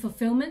joy and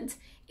fulfillment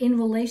in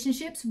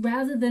relationships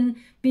rather than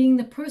being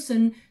the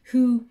person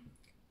who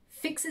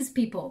fixes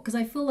people, because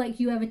I feel like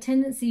you have a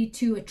tendency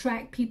to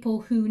attract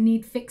people who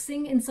need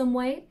fixing in some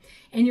way,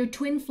 and your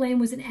twin flame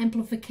was an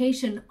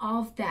amplification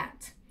of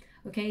that.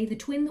 Okay, the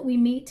twin that we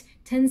meet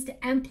tends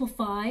to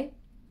amplify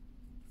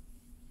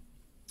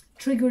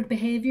triggered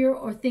behavior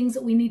or things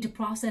that we need to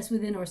process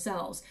within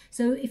ourselves.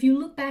 So if you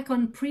look back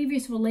on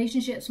previous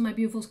relationships, my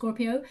beautiful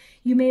Scorpio,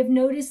 you may have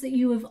noticed that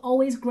you have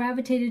always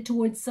gravitated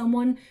towards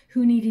someone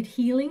who needed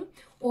healing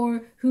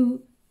or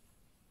who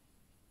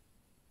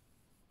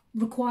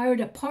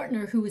required a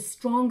partner who was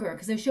stronger,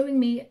 because they're showing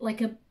me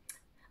like a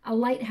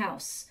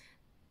lighthouse.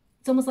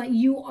 It's almost like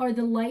you are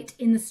the light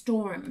in the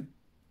storm.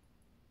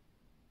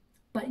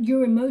 But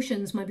your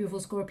emotions, my beautiful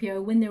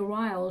Scorpio, when they're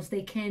riled,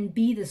 they can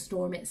be the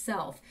storm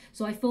itself.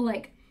 So I feel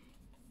like,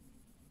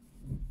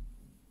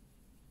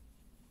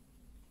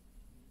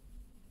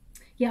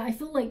 yeah, I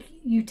feel like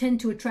you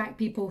tend to attract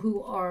people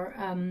who are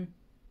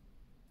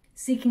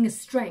seeking a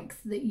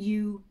strength that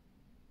you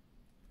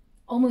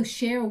almost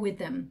share with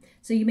them.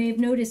 So you may have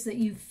noticed that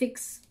you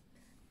fix,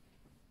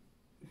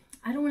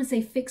 I don't want to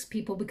say fix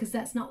people, because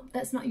that's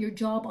not your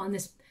job on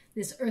this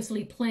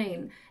earthly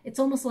plane. It's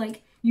almost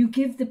like you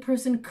give the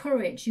person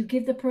courage, you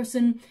give the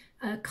person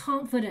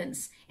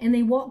confidence, and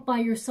they walk by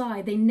your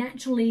side. They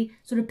naturally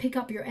sort of pick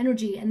up your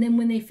energy, and then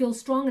when they feel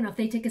strong enough,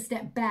 they take a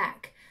step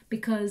back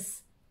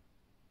because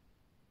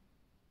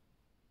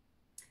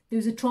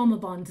there's a trauma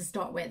bond to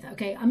start with.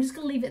 Okay, I'm just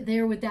going to leave it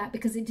there with that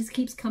because it just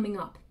keeps coming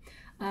up.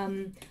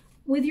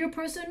 With your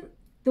person,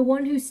 the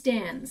one who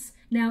stands.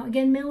 Now,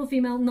 again, male or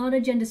female, not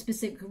a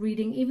gender-specific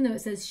reading, even though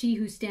it says she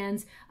who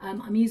stands.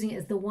 I'm using it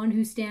as the one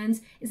who stands.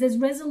 It says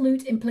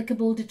resolute,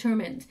 implacable,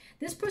 determined.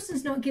 This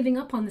person's not giving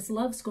up on this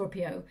love,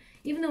 Scorpio.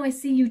 Even though I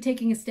see you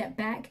taking a step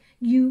back,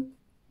 I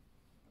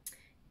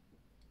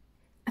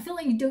feel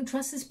like you don't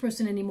trust this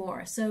person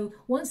anymore. So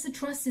once the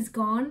trust is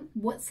gone,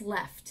 what's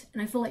left?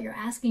 And I feel like you're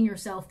asking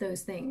yourself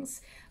those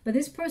things. But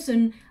this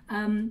person,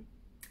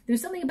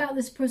 there's something about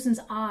this person's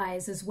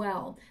eyes as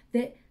well,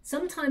 that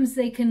sometimes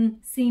they can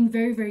seem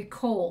very, very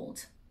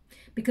cold,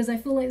 because I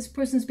feel like this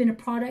person's been a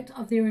product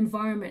of their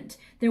environment.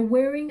 They're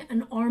wearing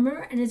an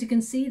armor, and as you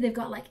can see, they've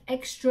got like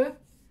extra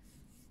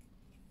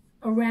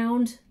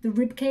around the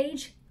rib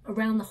cage,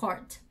 around the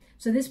heart.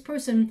 So this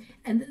person,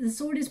 and the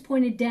sword is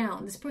pointed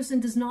down, this person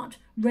does not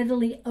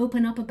readily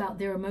open up about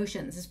their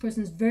emotions. This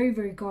person's very,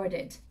 very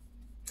guarded.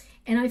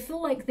 And I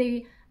feel like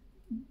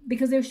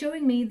because they're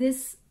showing me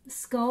this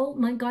skull,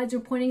 my guides are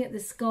pointing at the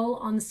skull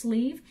on the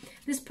sleeve.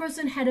 This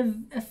person had a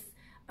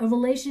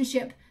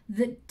relationship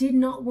that did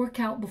not work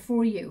out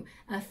before you,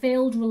 a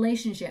failed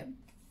relationship.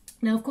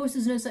 Now, of course,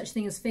 there's no such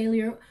thing as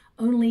failure,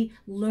 only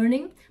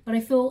learning, but I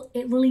feel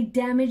it really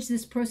damaged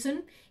this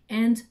person.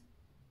 And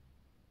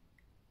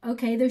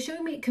okay, they're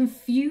showing me it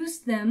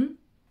confused them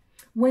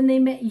when they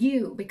met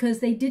you,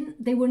 because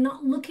they were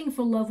not looking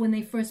for love when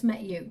they first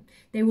met you.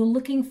 They were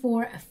looking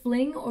for a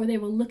fling, or they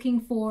were looking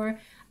for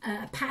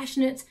a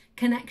passionate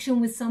connection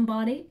with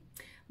somebody,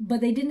 but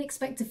they didn't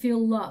expect to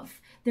feel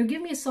love. They're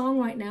giving me a song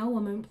right now.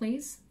 One moment,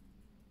 please.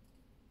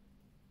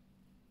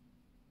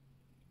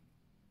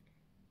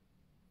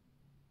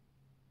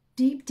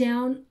 Deep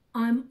down,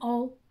 I'm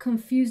all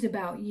confused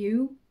about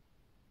you.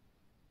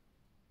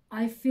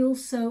 I feel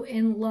so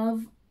in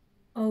love.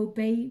 Oh,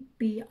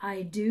 baby,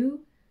 I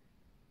do.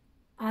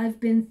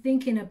 I've been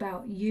thinking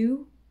about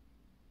you.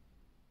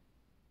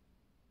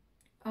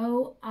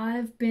 Oh,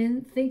 I've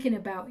been thinking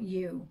about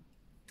you.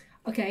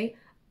 Okay.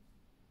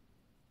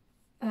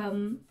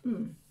 Now,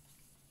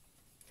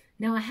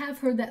 I have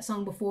heard that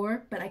song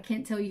before, but I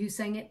can't tell you who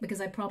sang it because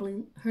I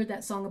probably heard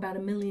that song about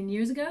 1,000,000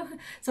 years ago.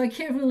 So I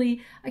can't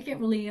really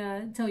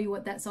tell you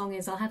what that song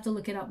is. I'll have to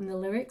look it up in the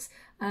lyrics.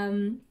 But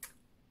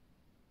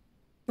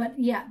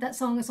yeah, that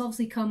song has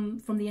obviously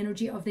come from the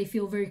energy of they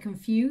feel very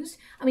confused.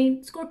 I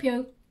mean,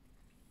 Scorpio,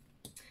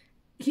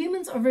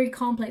 humans are very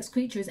complex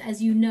creatures,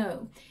 as you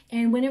know.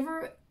 And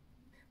whenever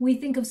we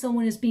think of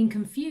someone as being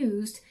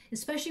confused,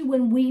 especially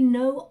when we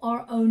know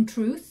our own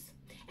truth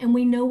and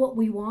we know what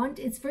we want,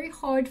 it's very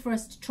hard for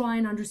us to try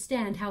and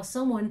understand how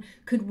someone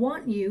could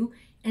want you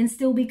and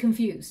still be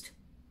confused.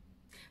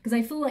 Because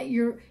I feel like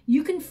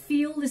you can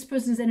feel this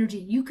person's energy.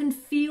 You can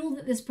feel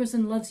that this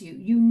person loves you.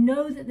 You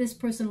know that this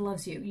person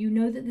loves you. You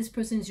know that this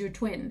person is your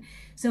twin.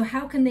 So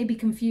how can they be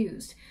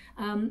confused?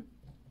 I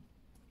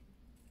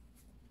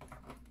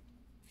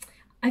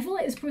feel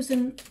like this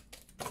person,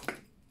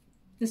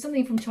 there's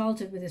something from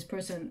childhood with this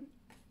person.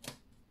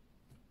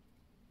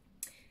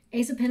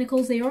 Ace of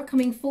Pentacles, they are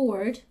coming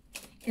forward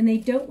and they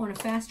don't want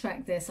to fast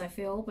track this, I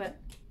feel, but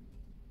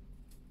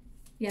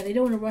yeah, they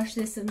don't want to rush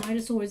this. The Knight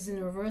of Swords is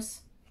in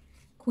reverse.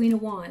 Queen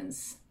of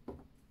Wands.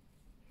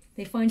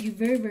 They find you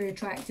very, very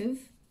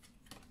attractive.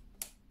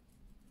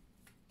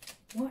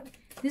 What?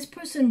 This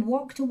person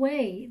walked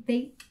away.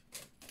 They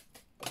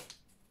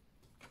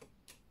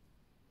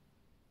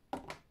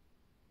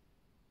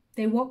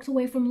walked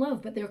away from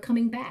love, but they're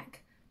coming back.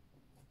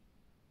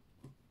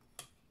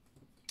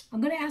 I'm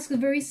going to ask a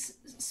very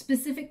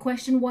specific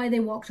question why they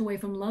walked away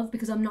from love,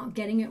 because I'm not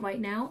getting it right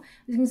now.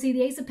 As you can see,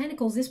 the Ace of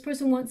Pentacles, this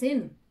person wants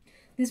in.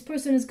 This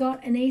person has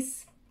got an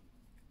Ace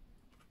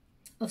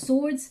of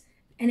Swords,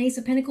 an Ace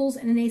of Pentacles,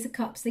 and an Ace of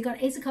Cups. They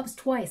got Ace of Cups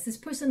twice. This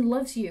person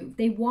loves you.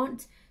 They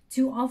want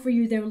to offer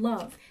you their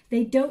love.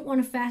 They don't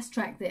want to fast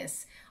track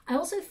this. I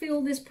also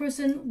feel this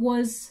person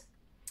was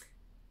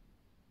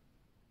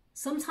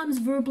sometimes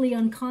verbally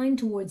unkind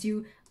towards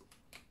you,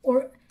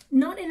 or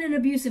not in an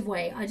abusive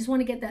way. I just want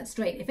to get that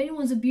straight. If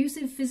anyone's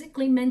abusive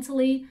physically,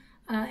 mentally,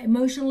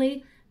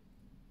 emotionally,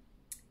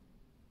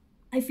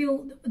 I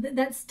feel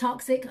that's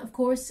toxic, of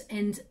course,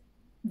 and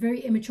very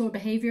immature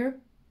behavior.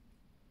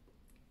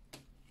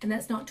 And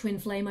that's not twin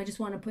flame. I just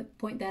want to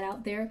point that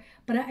out there.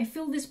 But I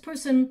feel this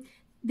person,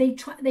 they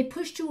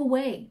pushed you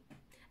away.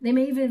 They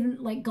may have even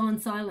like gone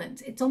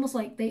silent. It's almost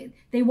like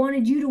they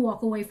wanted you to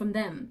walk away from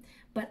them,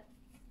 but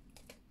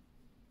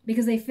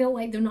because they feel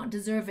like they're not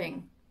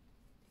deserving.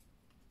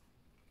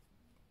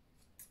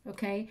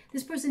 Okay,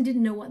 this person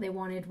didn't know what they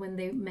wanted when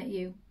they met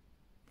you.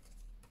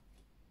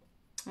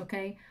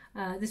 Okay,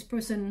 this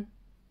person,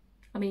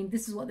 I mean,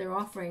 this is what they're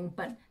offering,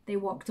 but they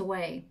walked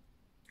away.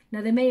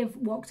 Now, they may have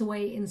walked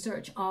away in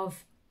search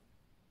of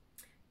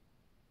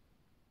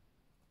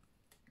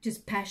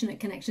just passionate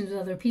connections with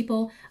other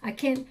people.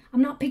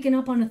 I'm not picking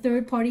up on a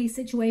third party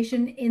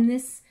situation in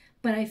this,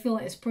 but I feel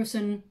like this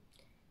person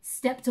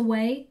stepped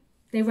away.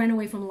 They ran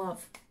away from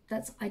love.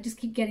 I just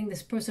keep getting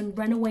this person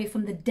ran away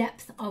from the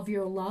depth of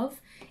your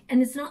love.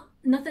 And it's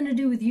nothing to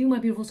do with you, my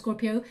beautiful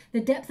Scorpio.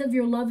 The depth of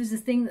your love is the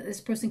thing that this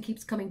person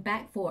keeps coming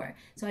back for.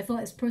 So I feel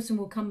like this person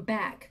will come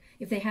back.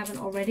 If they haven't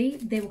already,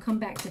 they will come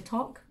back to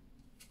talk.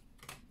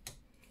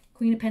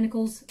 Queen of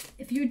Pentacles.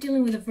 If you're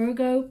dealing with a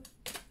Virgo,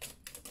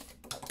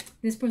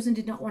 this person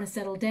did not want to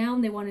settle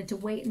down. They wanted to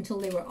wait until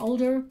they were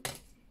older.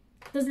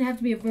 Doesn't have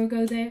to be a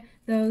Virgo there,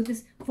 though.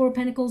 This Four of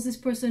Pentacles, this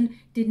person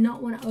did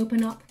not want to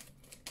open up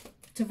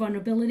to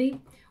vulnerability.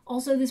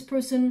 Also, this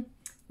person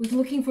was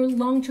looking for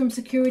long-term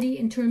security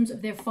in terms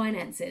of their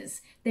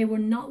finances. They were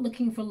not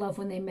looking for love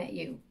when they met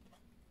you.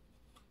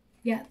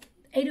 Yeah,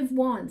 Eight of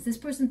Wands. This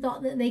person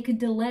thought that they could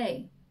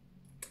delay.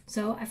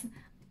 So I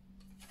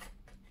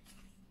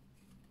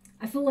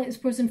feel like this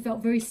person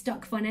felt very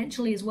stuck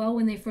financially as well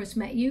when they first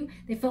met you.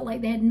 They felt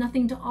like they had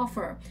nothing to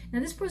offer.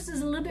 Now, this person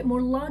is a little bit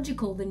more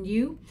logical than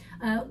you.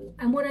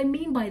 And what I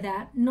mean by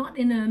that, not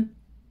in a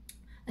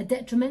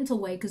detrimental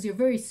way, because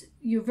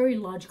you're very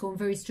logical and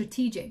very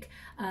strategic.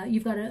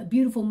 You've got a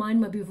beautiful mind,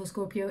 my beautiful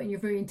Scorpio, and you're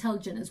very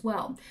intelligent as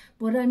well.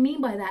 But what I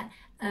mean by that,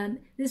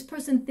 this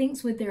person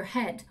thinks with their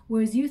head,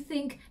 whereas you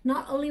think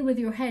not only with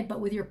your head, but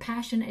with your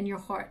passion and your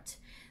heart.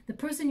 The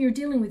person you're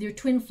dealing with, your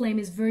twin flame,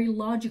 is very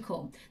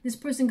logical. This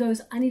person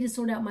goes, I need to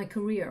sort out my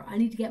career. I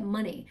need to get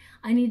money.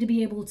 I need to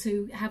be able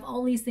to have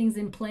all these things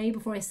in play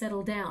before I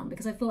settle down.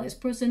 Because I feel like this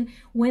person,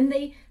 when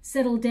they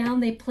settle down,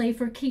 they play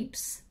for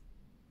keeps.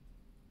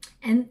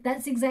 And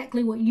that's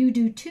exactly what you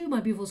do too,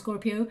 my beautiful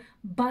Scorpio,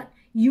 but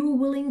you are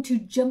willing to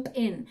jump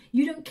in.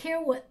 You don't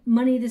care what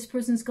money this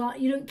person's got.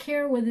 You don't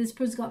care whether this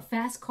person's got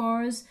fast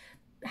cars,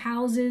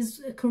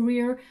 houses, a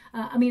career.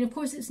 I mean, of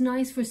course, it's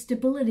nice for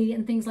stability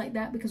and things like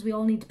that because we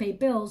all need to pay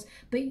bills,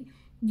 but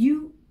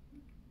you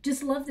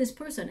just love this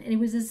person, and it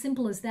was as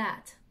simple as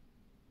that.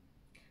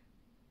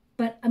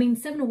 But, I mean,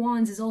 Seven of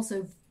Wands is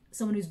also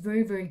someone who's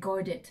very, very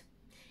guarded.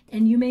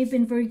 And you may have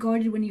been very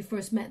guarded when you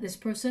first met this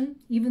person,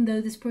 even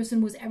though this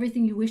person was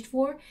everything you wished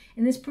for,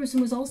 and this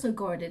person was also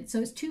guarded. So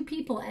it's two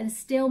people at a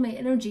stalemate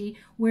energy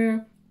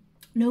where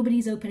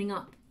nobody's opening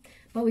up.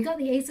 But we got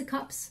the Ace of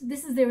Cups.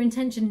 This is their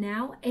intention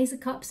now. Ace of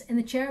Cups and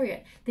the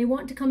Chariot. They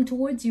want to come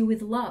towards you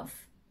with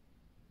love.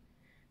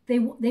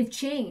 They've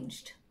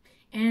changed.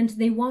 And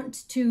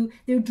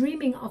they're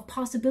dreaming of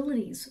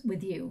possibilities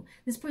with you.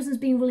 This person's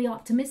being really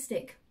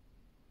optimistic.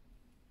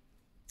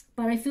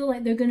 But I feel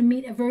like they're going to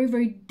meet a very,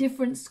 very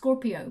different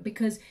Scorpio,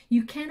 because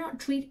you cannot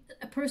treat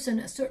a person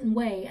a certain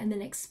way and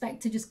then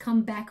expect to just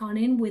come back on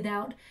in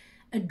without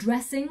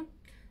addressing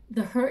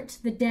the hurt,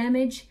 the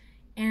damage,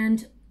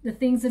 and the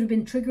things that have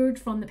been triggered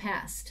from the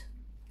past.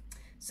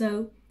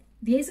 So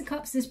the Ace of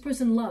Cups, this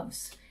person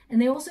loves.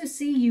 And they also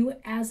see you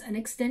as an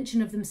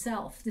extension of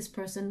themselves. This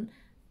person,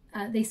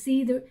 they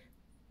see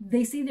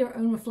their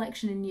own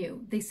reflection in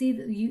you. They see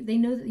that they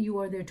know that you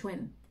are their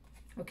twin.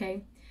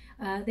 Okay?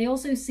 They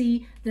also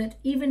see that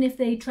even if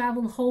they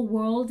travel the whole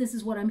world, this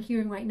is what I'm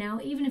hearing right now,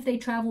 even if they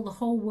travel the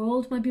whole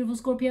world, my beautiful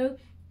Scorpio,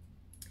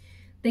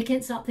 they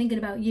can't stop thinking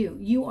about you.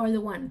 You are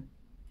the one.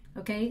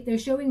 Okay? They're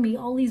showing me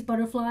all these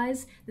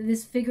butterflies that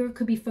this figure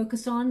could be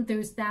focused on.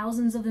 There's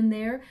thousands of them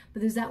there,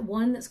 but there's that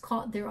one that's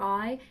caught their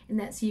eye, and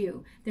that's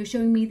you. They're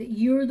showing me that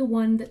you're the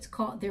one that's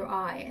caught their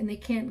eye, and they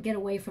can't get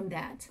away from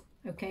that.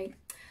 Okay?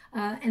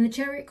 And the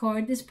Chariot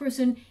card, this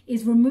person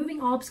is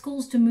removing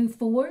obstacles to move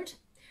forward.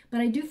 But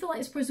I do feel like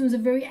this person was a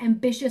very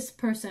ambitious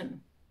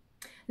person.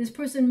 This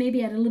person may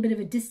be at a little bit of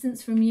a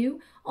distance from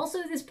you.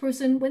 Also, this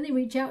person, when they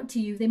reach out to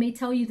you, they may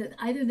tell you that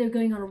either they're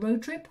going on a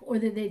road trip or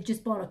that they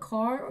just bought a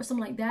car or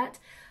something like that.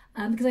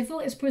 Because I feel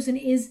like this person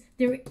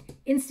they're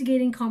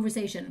instigating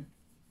conversation.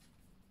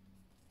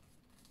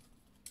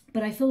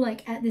 But I feel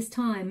like at this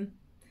time,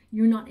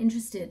 you're not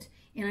interested.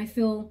 And I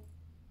feel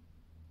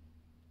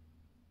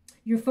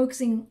you're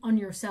focusing on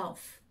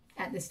yourself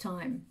at this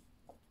time.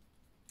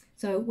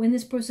 So when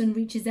this person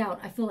reaches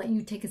out, I feel like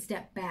you take a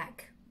step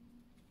back.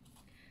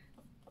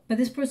 But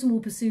this person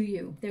will pursue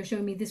you. They're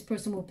showing me this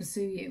person will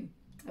pursue you.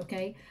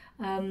 Okay?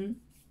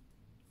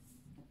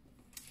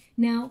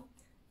 Now,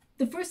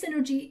 the first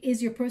energy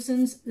is your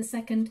person's, the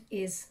second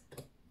is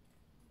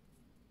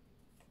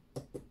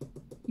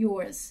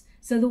yours.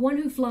 So the one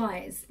who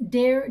flies,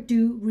 dare,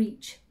 do,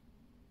 reach.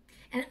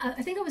 And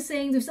I think I was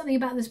saying there's something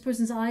about this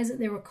person's eyes that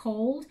they were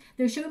cold.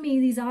 They're showing me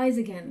these eyes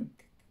again.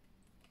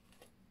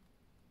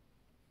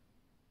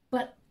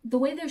 But the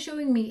way they're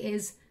showing me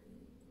is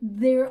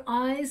their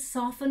eyes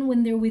soften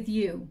when they're with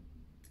you.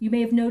 You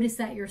may have noticed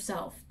that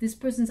yourself. This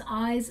person's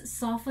eyes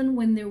soften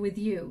when they're with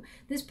you.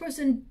 This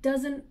person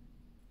doesn't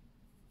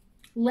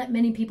let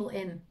many people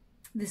in,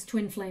 this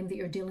twin flame that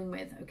you're dealing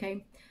with,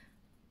 okay?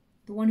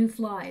 The one who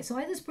flies. So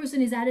either this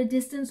person is at a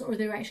distance, or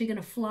they're actually going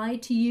to fly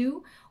to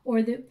you,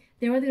 or they're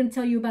either going to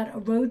tell you about a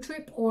road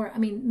trip, or I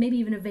mean maybe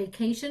even a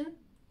vacation.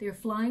 They're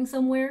flying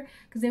somewhere,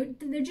 because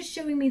they're just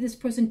showing me this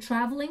person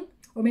traveling,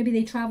 or maybe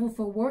they travel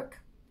for work,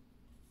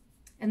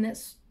 and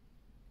that's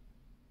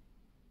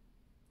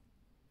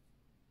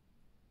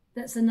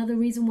another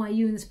reason why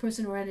you and this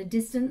person are at a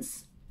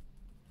distance.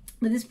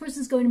 But this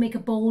person's going to make a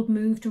bold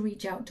move to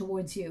reach out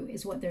towards you,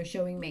 is what they're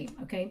showing me,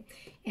 okay?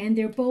 And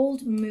their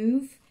bold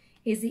move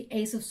is the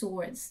Ace of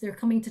Swords. They're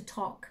coming to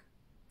talk.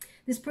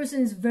 This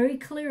person is very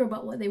clear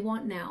about what they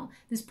want now.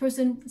 This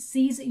person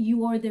sees that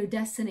you are their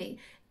destiny.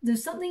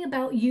 There's something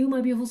about you,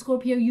 my beautiful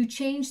Scorpio. You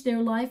changed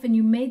their life and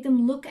you made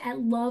them look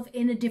at love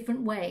in a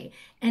different way.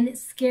 And it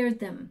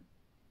scared them.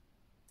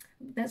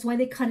 That's why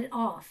they cut it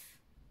off.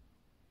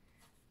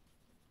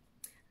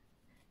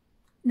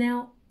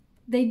 Now,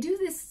 they do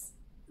this.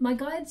 My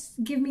guides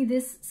give me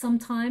this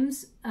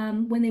sometimes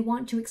when they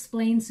want to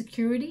explain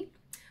security.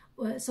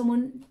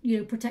 Someone, you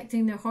know,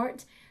 protecting their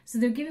heart. So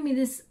they're giving me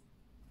this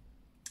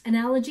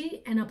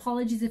analogy, and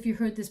apologies if you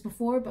heard this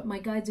before, but my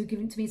guides are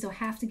giving it to me, so I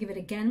have to give it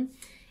again.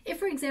 If,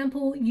 for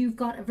example, you've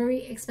got a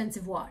very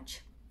expensive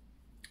watch,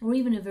 or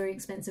even a very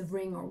expensive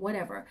ring or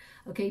whatever,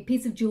 okay,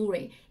 piece of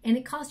jewelry, and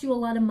it costs you a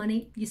lot of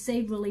money, you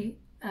saved really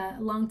a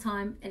long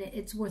time, and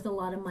it's worth a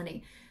lot of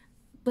money,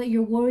 but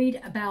you're worried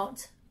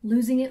about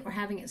losing it or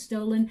having it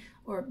stolen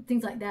or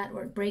things like that,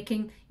 or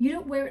breaking. You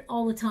don't wear it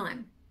all the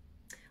time.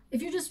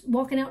 If you're just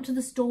walking out to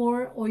the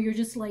store, or you're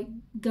just like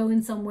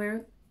going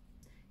somewhere,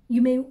 you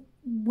may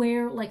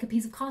wear like a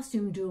piece of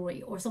costume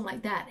jewelry or something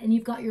like that, and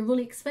you've got your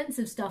really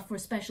expensive stuff for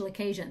special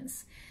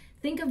occasions.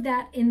 Think of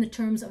that in the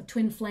terms of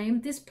twin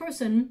flame. This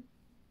person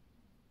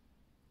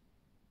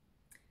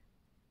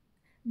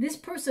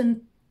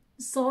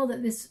saw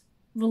that this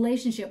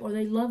relationship, or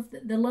they loved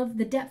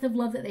the depth of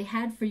love that they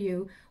had for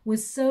you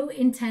was so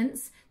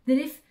intense that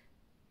if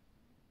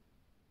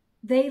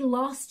they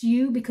lost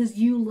you because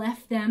you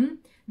left them,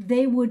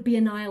 they would be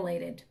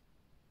annihilated.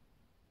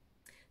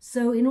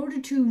 So in order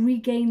to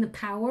regain the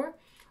power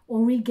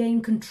or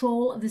regain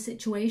control of the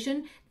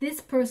situation,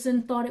 this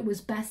person thought it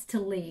was best to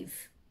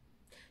leave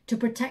to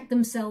protect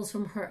themselves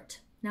from hurt.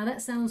 Now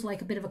that sounds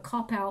like a bit of a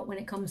cop-out when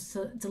it comes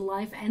to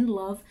life and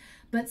love,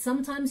 but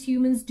sometimes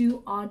humans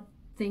do odd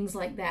things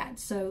like that.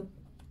 So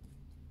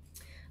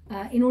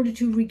in order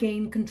to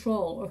regain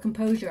control or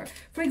composure.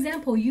 For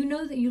example, you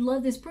know that you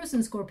love this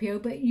person, Scorpio,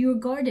 but you're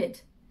guarded.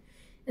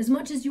 As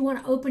much as you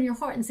want to open your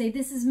heart and say,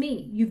 this is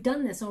me, you've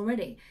done this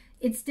already.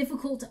 It's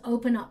difficult to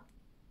open up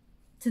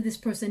to this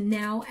person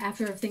now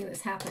after everything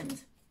that's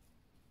happened.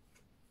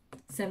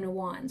 Seven of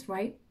Wands,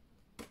 right?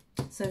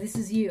 So this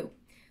is you.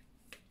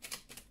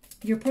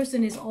 Your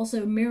person is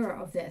also a mirror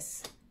of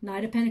this.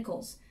 Knight of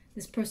Pentacles.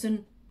 This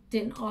person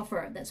didn't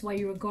offer. That's why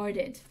you were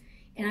guarded.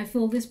 And I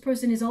feel this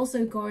person is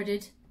also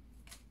guarded.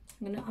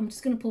 I'm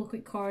just going to pull a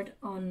quick card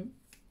on...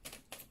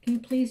 Can you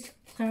please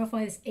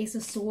clarify this Ace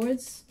of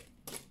Swords?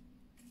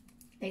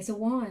 Ace of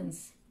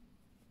Wands.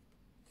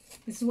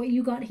 This is what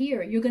you got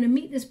here. You're going to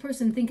meet this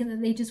person thinking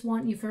that they just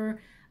want you for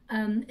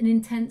an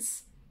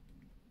intense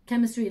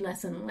chemistry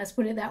lesson. Let's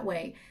put it that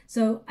way.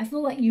 So I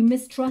feel like you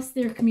mistrust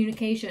their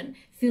communication,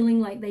 feeling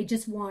like they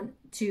just want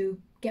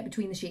to get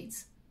between the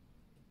sheets.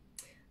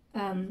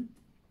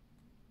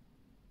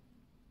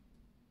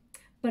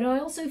 But I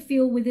also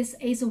feel with this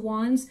Ace of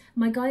Wands,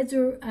 my guides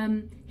are,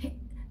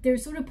 they're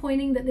sort of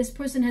pointing that this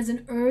person has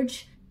an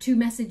urge to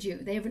message you.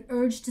 They have an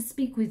urge to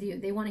speak with you.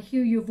 They want to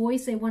hear your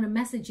voice. They want to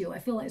message you. I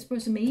feel like this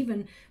person may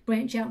even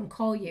branch out and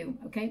call you,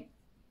 okay?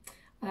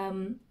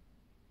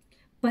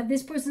 But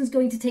this person's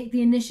going to take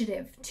the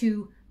initiative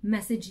to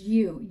message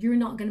you. You're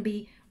not going to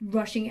be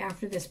rushing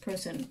after this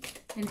person.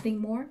 Anything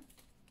more?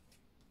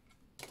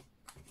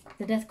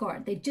 The Death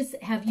card. They just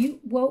have you.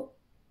 Whoa.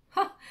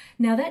 Ha!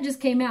 Now that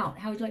just came out.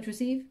 How would you like to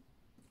receive?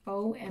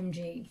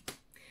 OMG.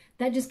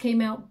 That just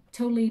came out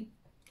totally.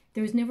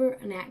 There was never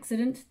an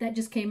accident. That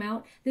just came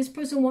out. This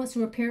person wants to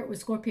repair it with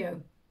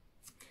Scorpio.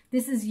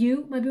 This is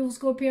you, my beautiful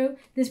Scorpio.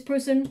 This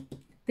person,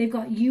 they've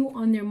got you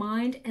on their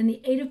mind. And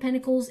the Eight of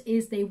Pentacles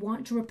is they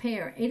want to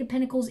repair. Eight of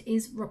Pentacles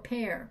is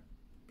repair.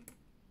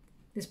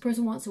 This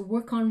person wants to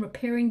work on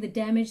repairing the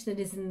damage that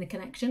is in the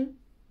connection.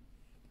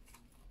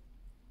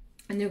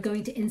 And they're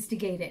going to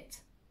instigate it.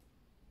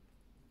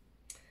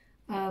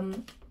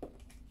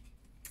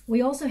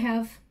 We also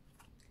have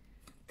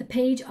the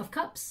Page of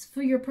Cups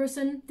for your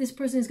person. This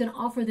person is going to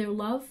offer their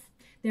love.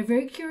 They're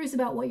very curious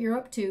about what you're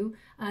up to.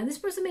 This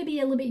person may be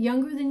a little bit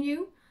younger than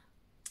you.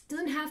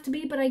 Doesn't have to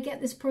be, but I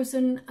get this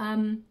person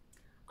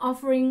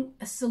offering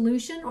a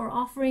solution or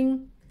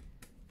offering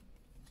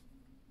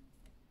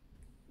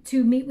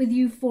to meet with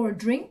you for a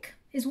drink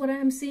is what I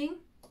am seeing.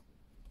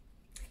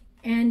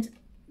 And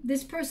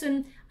this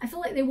person, I feel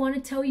like they want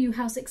to tell you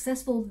how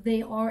successful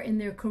they are in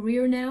their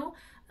career now.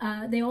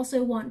 They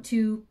also want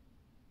to...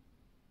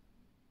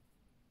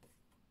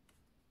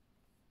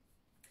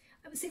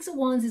 Six of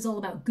Wands is all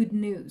about good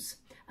news,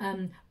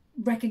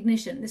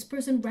 recognition. This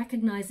person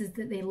recognizes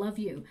that they love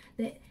you,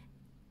 that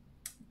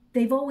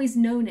they've always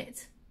known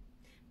it,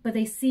 but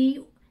they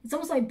see... It's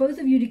almost like both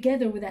of you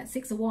together with that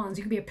Six of Wands.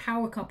 You can be a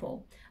power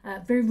couple.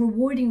 Very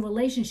rewarding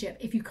relationship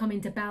if you come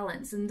into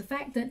balance. And the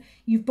fact that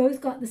you've both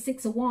got the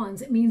Six of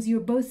Wands, it means you're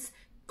both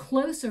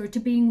closer to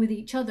being with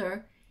each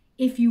other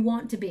if you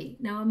want to be.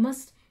 Now, I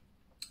must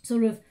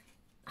sort of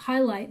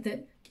highlight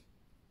that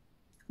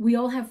we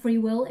all have free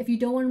will. If you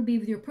don't want to be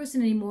with your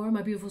person anymore,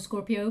 my beautiful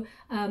Scorpio,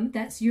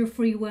 that's your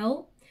free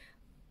will.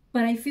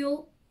 But I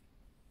feel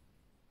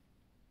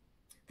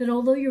that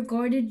although you're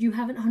guarded, you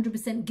haven't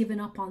 100%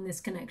 given up on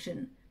this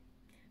connection.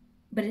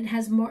 But it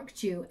has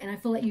marked you, and I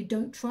feel like you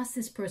don't trust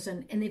this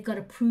person, and they've got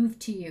to prove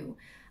to you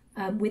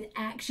with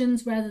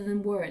actions rather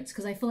than words,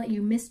 because I feel like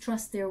you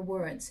mistrust their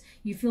words.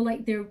 You feel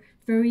like they're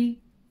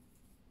very...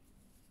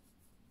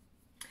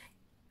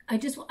 I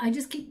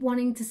just keep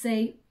wanting to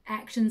say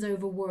actions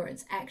over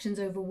words, actions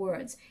over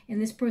words,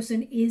 and this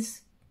person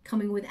is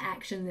coming with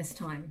action this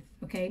time,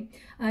 okay?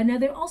 Now,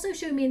 they're also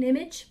showing me an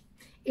image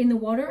in the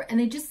water, and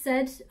they just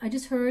said, I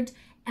just heard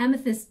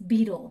amethyst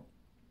beetle.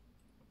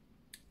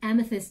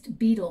 Amethyst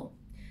beetle.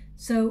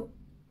 So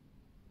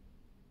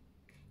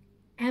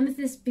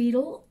amethyst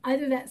beetle,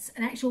 either that's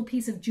an actual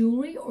piece of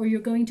jewelry or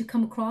you're going to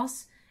come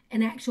across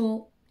an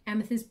actual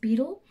amethyst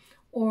beetle,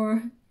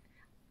 or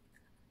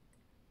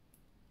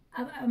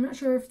I'm not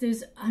sure if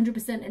there's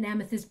 100% an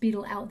amethyst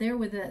beetle out there,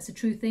 whether that's a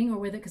true thing or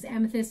whether, because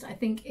amethyst I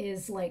think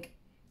is like,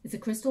 it's a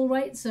crystal,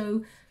 right?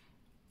 So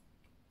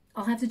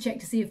I'll have to check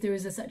to see if there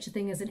is such a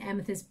thing as an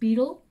amethyst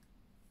beetle.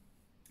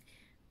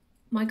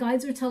 My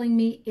guides are telling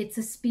me it's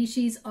a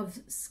species of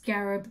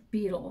scarab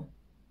beetle.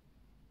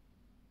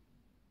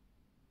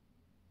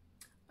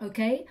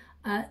 Okay.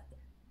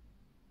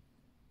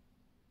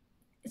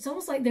 It's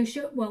almost like they're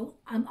well,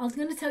 I'm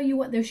going to tell you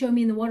what they're showing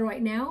me in the water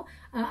right now.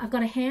 I've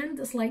got a hand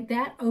that's like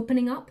that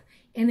opening up,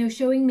 and they're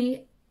showing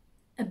me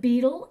a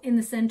beetle in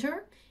the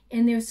center,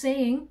 and they're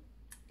saying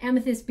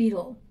amethyst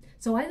beetle.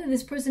 So either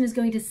this person is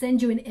going to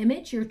send you an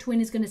image, your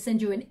twin is going to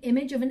send you an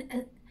image of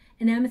an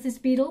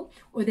amethyst beetle,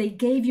 or they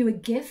gave you a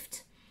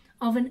gift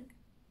of an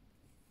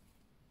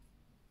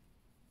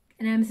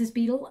amethyst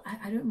beetle.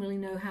 I don't really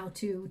know how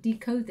to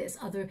decode this.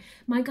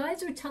 My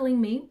guides are telling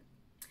me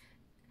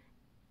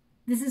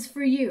this is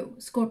for you,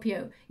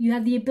 Scorpio. You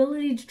have the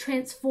ability to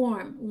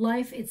transform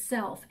life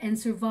itself and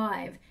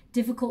survive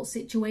difficult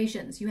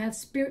situations. You have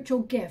spiritual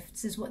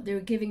gifts is what they're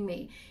giving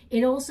me.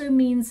 It also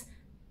means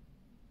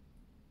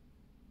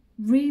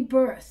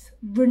rebirth,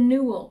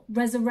 renewal,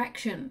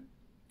 resurrection.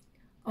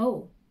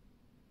 Oh,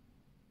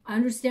 I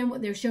understand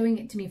what they're showing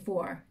it to me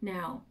for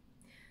now.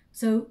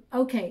 So,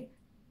 okay.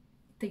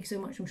 Thank you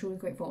so much. I'm truly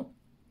grateful.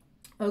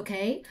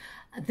 Okay.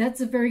 That's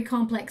a very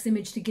complex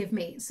image to give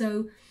me.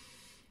 So,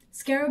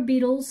 scarab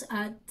beetles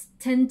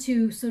tend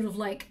to sort of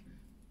like,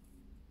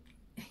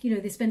 you know,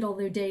 they spend all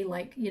their day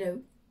like, you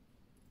know,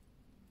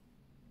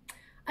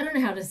 I don't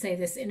know how to say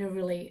this in a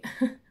really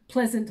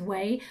pleasant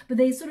way, but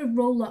they sort of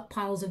roll up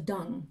piles of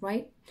dung,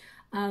 right?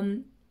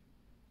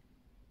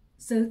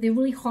 So they're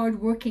really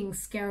hard-working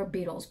scarab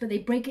beetles, but they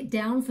break it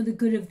down for the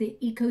good of the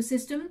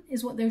ecosystem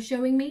is what they're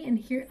showing me. And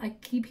here I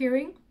keep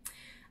hearing.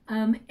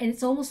 And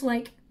it's almost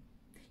like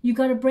you've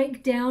got to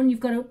break down, you've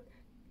got to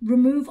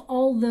remove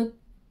all the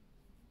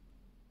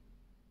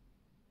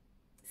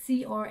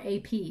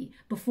CRAP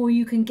before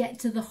you can get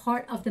to the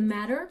heart of the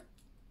matter.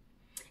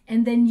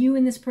 And then you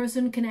and this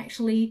person can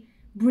actually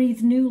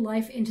breathe new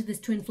life into this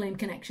twin flame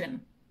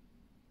connection.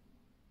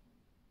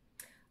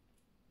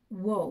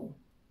 Whoa.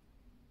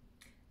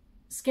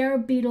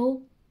 Scarab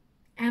beetle,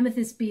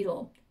 amethyst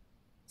beetle.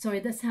 Sorry,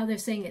 that's how they're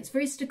saying it. It's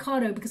very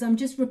staccato because I'm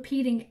just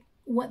repeating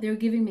what they're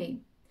giving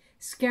me.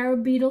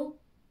 Scarab beetle,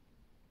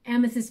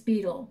 amethyst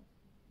beetle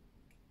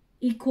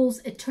equals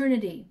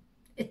eternity.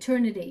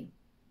 Eternity.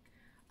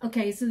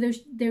 Okay, so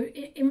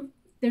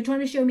they're trying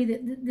to show me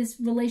that this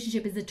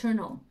relationship is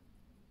eternal.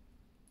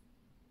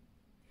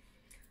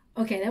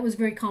 Okay, that was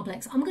very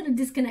complex. I'm going to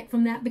disconnect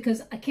from that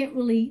because I can't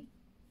really...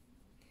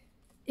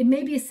 It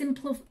may be a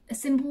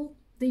symbol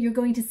that you're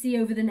going to see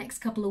over the next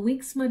couple of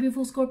weeks, my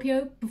beautiful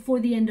Scorpio, before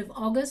the end of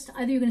August.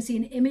 Either you're going to see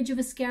an image of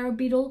a scarab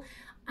beetle.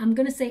 I'm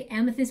going to say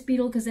amethyst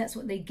beetle because that's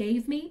what they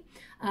gave me.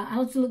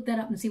 I'll have to look that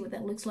up and see what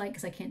that looks like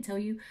because I can't tell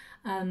you.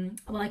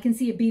 Well, I can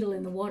see a beetle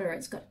in the water.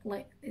 It's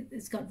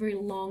got very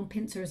long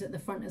pincers at the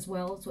front as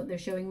well. That's what they're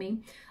showing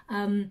me.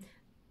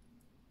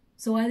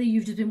 So either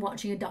you've just been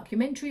watching a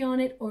documentary on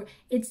it, or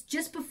it's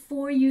just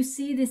before you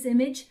see this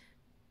image.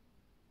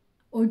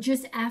 or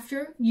just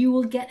after, you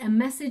will get a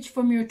message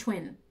from your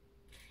twin.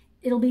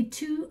 It'll be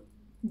 2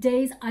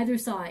 days either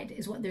side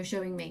is what they're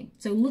showing me.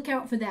 So look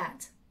out for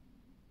that.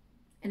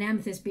 An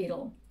amethyst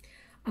beetle.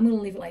 I'm going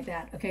to leave it like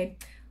that, okay?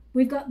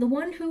 We've got the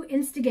one who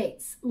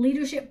instigates,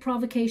 leadership,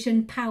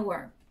 provocation,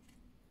 power.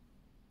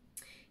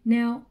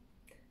 Now,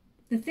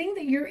 the thing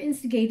that you're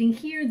instigating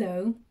here,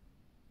 though,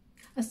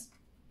 is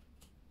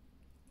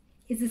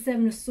the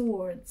Seven of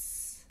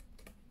Swords.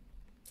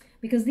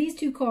 Because these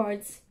two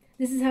cards,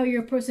 this is how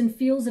your person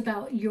feels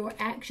about your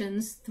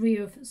actions, Three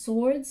of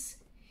Swords.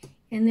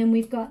 And then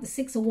we've got the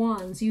Six of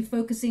Wands, you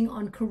focusing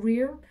on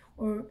career,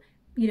 or,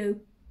 you know,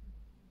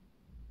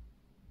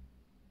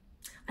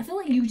 I feel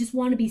like you just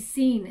want to be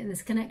seen in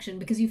this connection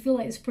because you feel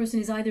like this person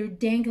is either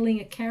dangling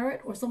a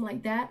carrot or something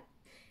like that.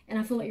 And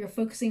I feel like you're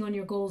focusing on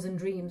your goals and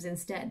dreams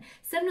instead.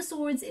 Seven of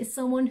Swords is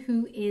someone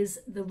who is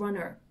the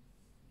runner.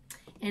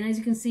 And as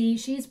you can see,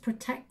 she is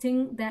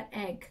protecting that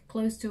egg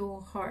close to her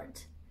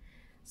heart.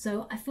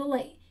 So I feel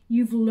like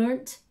you've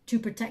learnt to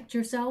protect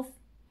yourself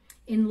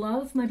in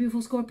love, my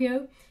beautiful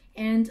Scorpio.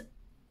 And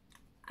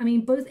I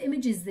mean, both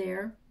images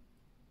there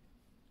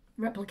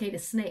replicate a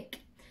snake.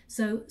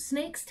 So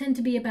snakes tend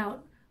to be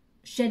about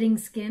shedding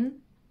skin,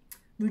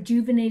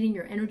 rejuvenating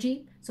your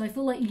energy. So I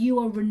feel like you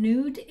are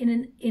renewed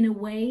in a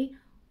way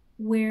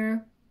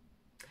where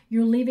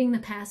you're leaving the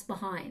past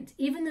behind.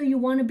 Even though you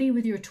want to be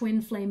with your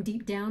twin flame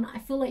deep down, I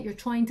feel like you're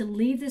trying to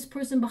leave this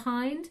person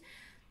behind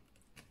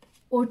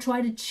or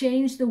try to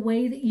change the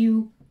way that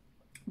you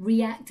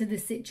react to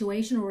this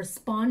situation or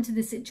respond to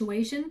this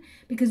situation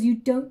because you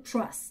don't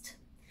trust.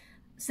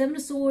 Seven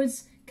of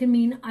Swords can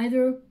mean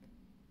either,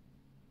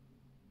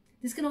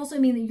 this can also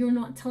mean that you're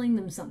not telling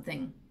them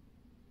something.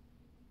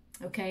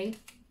 Okay?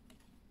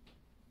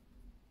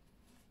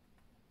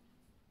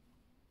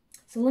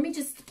 So let me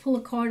just pull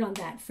a card on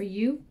that for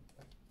you.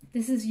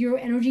 This is your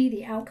energy,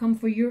 the outcome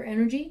for your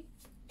energy.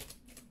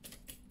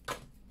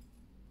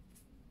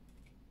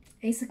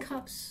 Ace of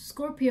Cups.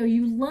 Scorpio,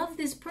 you love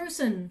this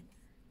person.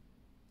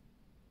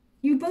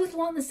 You both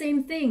want the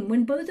same thing.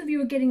 When both of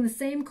you are getting the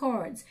same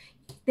cards,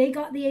 they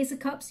got the Ace of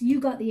Cups, you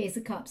got the Ace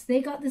of Cups.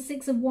 They got the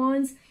Six of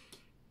Wands,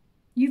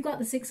 you've got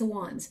the Six of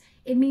Wands.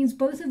 It means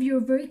both of you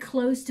are very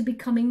close to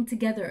becoming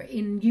together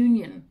in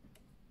union.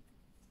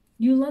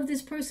 You love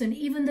this person,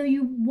 even though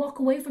you walk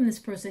away from this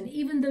person,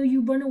 even though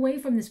you run away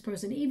from this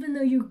person, even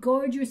though you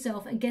guard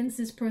yourself against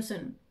this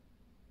person.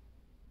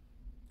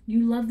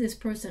 You love this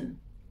person.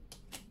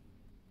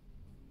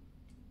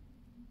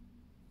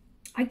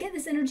 I get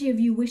this energy of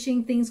you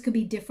wishing things could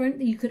be different,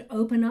 that you could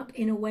open up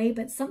in a way,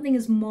 but something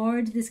has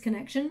marred this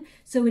connection,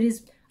 so it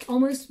has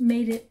almost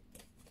made it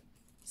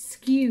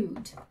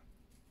skewed.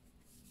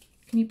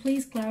 Can you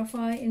please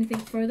clarify anything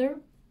further?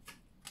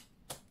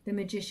 The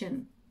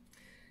Magician.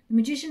 The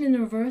Magician in the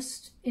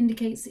reverse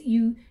indicates that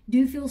you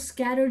do feel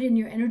scattered in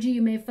your energy.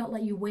 You may have felt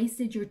like you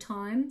wasted your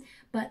time,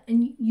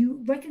 and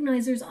you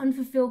recognize there's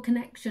unfulfilled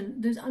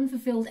connection. There's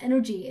unfulfilled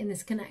energy in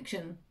this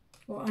connection,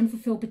 or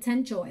unfulfilled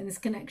potential in this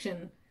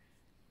connection.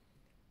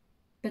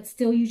 But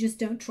still you just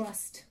don't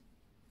trust.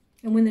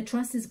 And when the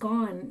trust is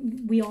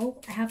gone, we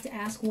all have to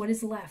ask what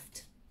is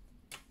left.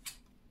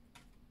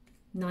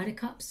 Knight of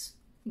Cups.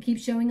 It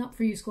keeps showing up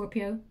for you,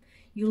 Scorpio.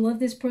 You love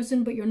this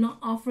person, but you're not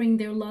offering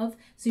their love,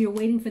 so you're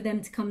waiting for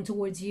them to come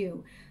towards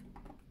you.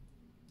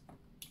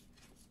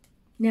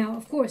 Now,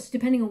 of course,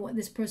 depending on what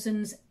this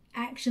person's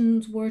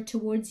actions were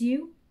towards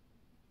you,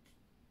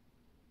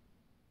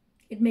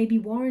 it may be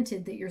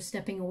warranted that you're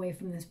stepping away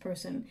from this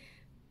person.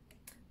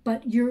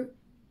 But you're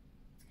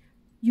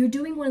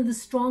doing one of the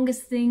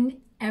strongest thing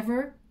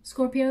ever,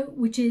 Scorpio,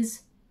 which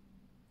is,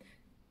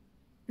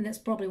 and that's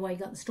probably why you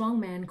got the Strong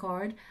Man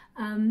card,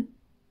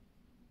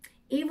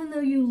 even though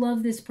you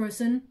love this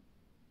person,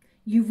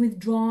 you've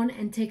withdrawn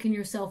and taken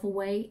yourself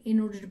away in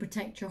order to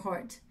protect your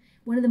heart.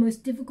 One of the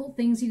most difficult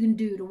things you can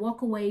do, to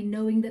walk away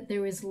knowing that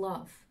there is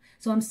love.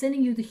 So I'm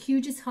sending you the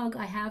hugest hug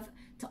I have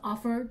to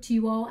offer to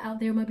you all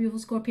out there, my beautiful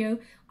Scorpio.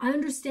 I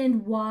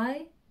understand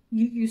why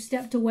you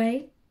stepped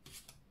away,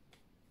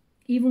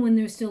 even when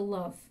there's still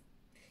love.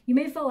 You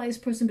may feel like this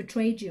person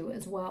betrayed you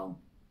as well.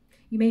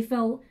 You may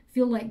feel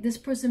like this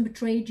person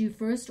betrayed you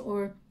first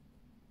or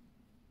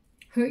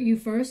hurt you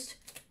first.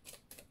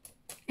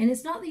 And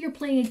it's not that you're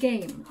playing a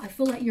game. I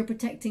feel like you're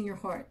protecting your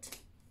heart.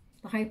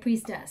 The High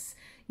Priestess.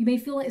 You may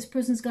feel like this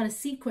person's got a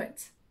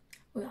secret.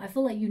 I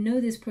feel like you know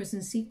this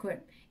person's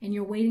secret and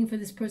you're waiting for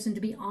this person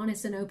to be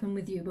honest and open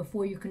with you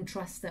before you can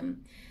trust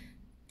them.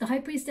 The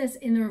High Priestess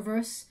in the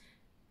reverse.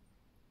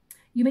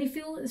 You may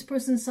feel that this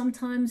person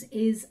sometimes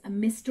is a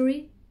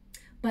mystery,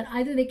 but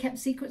either they kept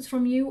secrets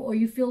from you or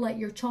you feel like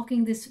you're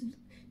chalking this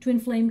twin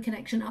flame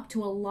connection up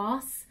to a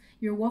loss.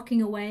 You're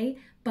walking away,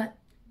 but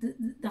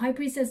the High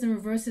Priestess in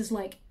reverse is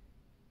like,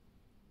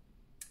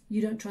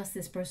 you don't trust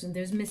this person.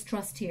 There's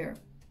mistrust here.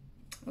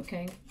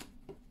 Okay.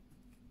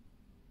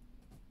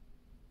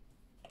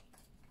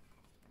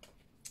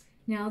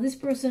 Now this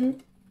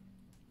person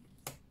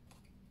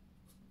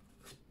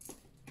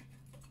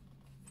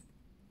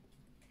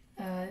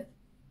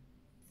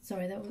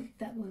Sorry,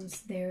 that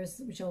one's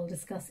theirs, which I'll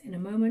discuss in a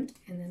moment.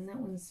 And then that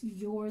one's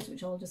yours,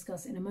 which I'll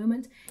discuss in a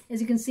moment. As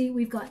you can see,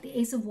 we've got the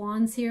Ace of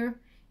Wands here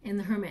and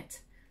the Hermit.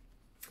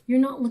 You're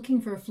not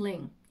looking for a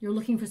fling. You're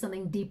looking for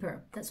something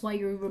deeper. That's why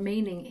you're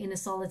remaining in a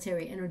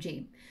solitary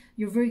energy.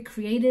 You're very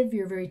creative.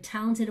 You're very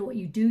talented at what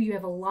you do. You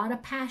have a lot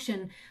of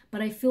passion,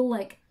 but I feel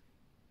like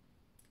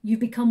you've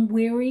become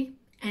weary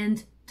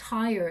and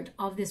tired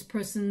of this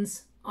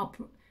person's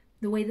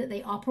the way that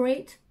they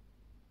operate.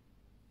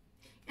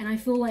 And I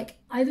feel like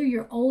either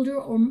you're older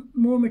or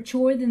more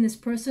mature than this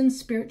person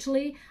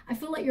spiritually. I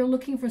feel like you're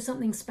looking for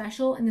something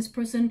special, and this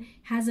person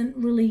hasn't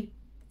really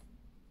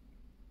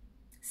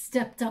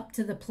stepped up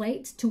to the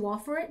plate to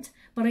offer it.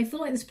 But I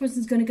feel like this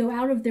person's going to go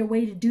out of their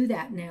way to do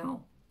that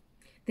now.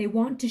 They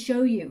want to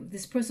show you.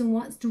 This person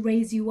wants to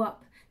raise you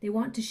up. They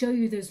want to show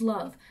you there's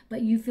love,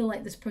 but you feel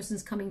like this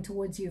person's coming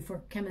towards you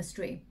for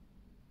chemistry.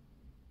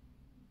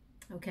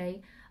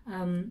 Okay.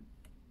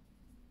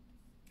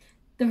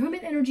 The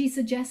Hermit energy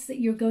suggests that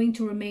you're going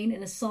to remain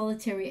in a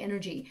solitary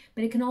energy,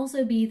 but it can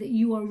also be that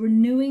you are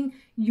renewing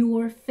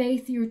your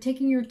faith. You're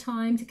taking your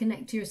time to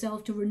connect to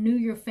yourself, to renew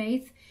your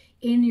faith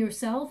in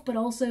yourself, but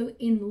also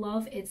in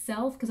love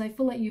itself, because I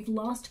feel like you've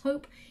lost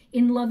hope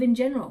in love in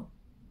general.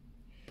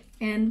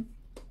 And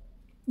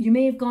you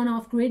may have gone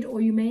off grid, or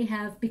you may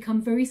have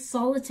become very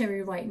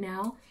solitary right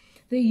now,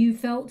 that you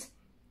felt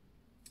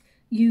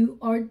you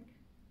are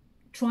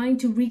trying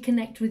to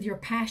reconnect with your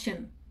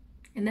passion.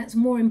 And that's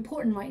more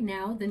important right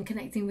now than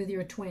connecting with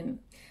your twin.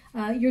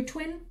 Your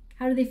twin,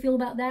 how do they feel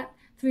about that?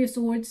 Three of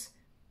Swords,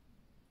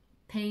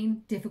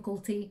 pain,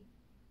 difficulty.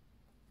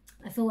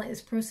 I feel like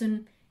this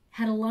person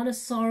had a lot of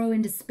sorrow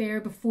and despair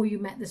before you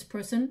met this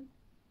person.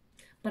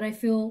 But I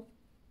feel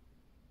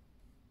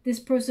this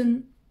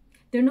person,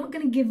 they're not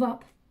going to give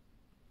up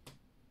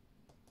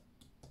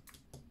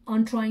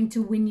on trying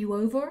to win you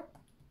over.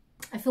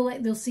 I feel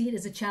like they'll see it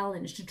as a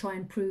challenge to try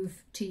and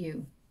prove to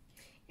you.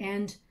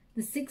 And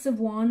the Six of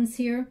Wands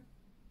here.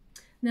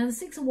 Now the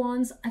Six of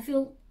Wands, I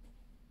feel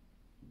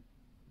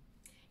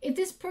if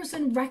this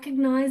person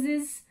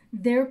recognizes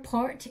their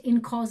part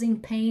in causing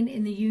pain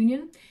in the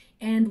union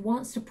and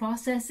wants to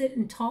process it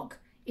and talk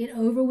it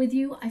over with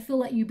you, I feel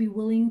like you'd be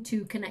willing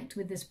to connect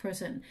with this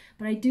person.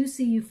 But I do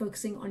see you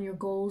focusing on your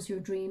goals,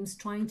 your dreams,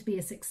 trying to be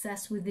a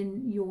success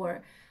within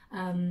your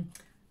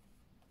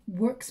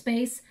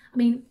workspace. I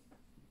mean,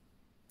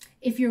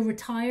 if you're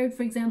retired,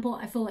 for example,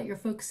 I feel like you're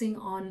focusing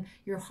on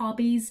your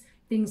hobbies,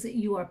 things that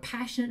you are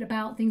passionate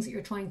about, things that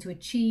you're trying to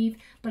achieve.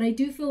 But I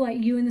do feel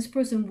like you and this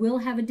person will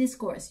have a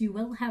discourse. You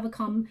will have a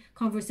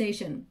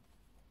conversation.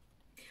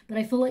 But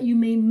I feel like you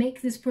may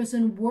make this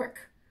person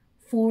work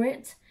for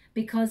it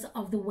because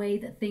of the way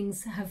that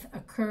things have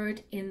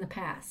occurred in the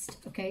past.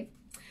 Okay,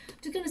 I'm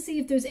just going to see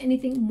if there's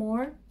anything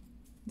more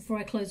before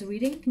I close the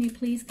reading. Can you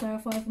please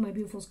clarify for my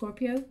beautiful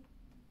Scorpio?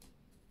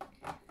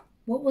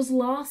 What was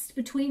lost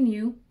between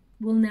you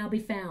will now be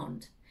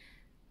found.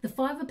 The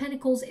Five of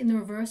Pentacles in the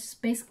reverse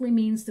basically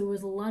means there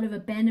was a lot of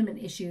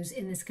abandonment issues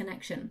in this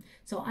connection.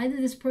 So either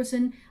this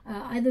person,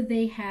 either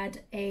they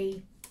had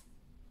a,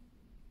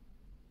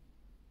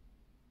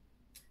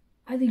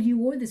 either you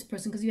or this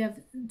person, because you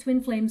have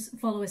twin flames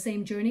follow a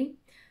same journey,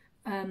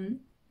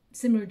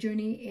 similar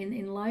journey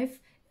in life.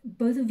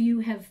 Both of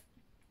you have,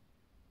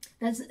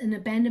 that's an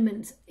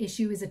abandonment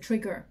issue is a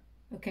trigger.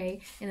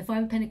 Okay, and the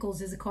Five of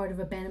Pentacles is a card of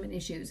abandonment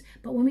issues.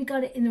 But when we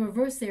got it in the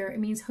reverse there, it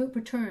means hope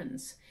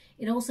returns.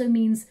 It also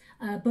means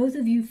both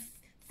of you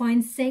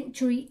find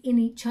sanctuary in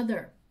each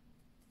other.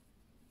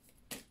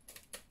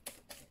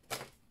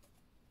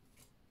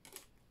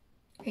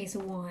 Ace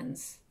of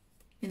Wands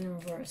in the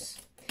reverse.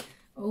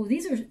 Oh,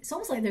 these are, it's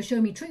almost like they're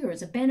showing me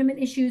triggers. Abandonment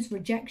issues,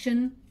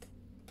 rejection,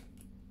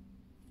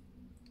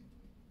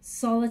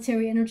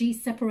 solitary energy,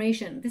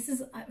 separation. This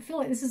is, I feel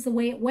like this is the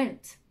way it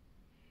went.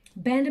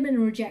 Abandonment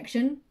and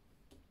rejection,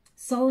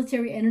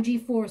 solitary energy,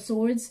 Four of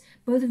Swords.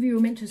 Both of you were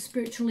meant to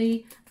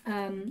spiritually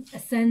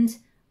ascend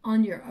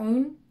on your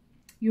own.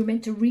 You're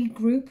meant to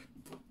regroup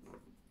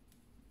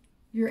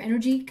your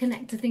energy,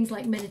 connect to things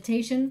like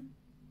meditation.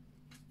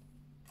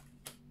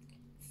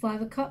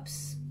 Five of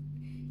Cups.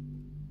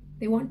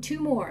 They want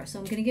two more, so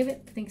I'm going to give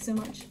it. Thank you so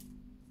much.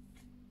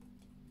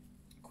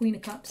 Queen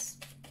of Cups.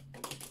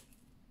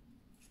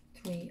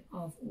 Three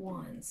of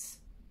Wands.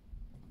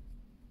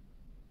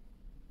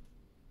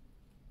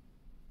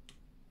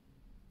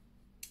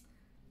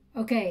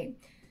 Okay,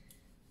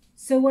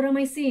 so what am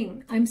I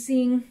seeing? I'm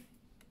seeing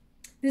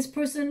this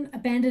person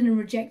abandoned and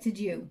rejected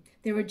you.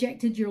 They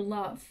rejected your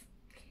love.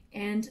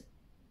 And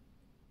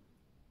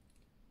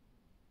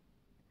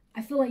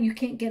I feel like you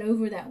can't get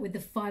over that with the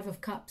Five of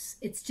Cups.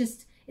 It's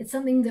just, it's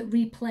something that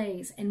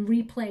replays and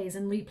replays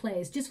and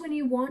replays. Just when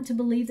you want to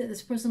believe that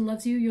this person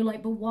loves you, you're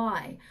like, but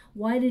why?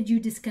 Why did you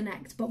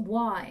disconnect? But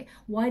why?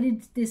 Why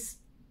did this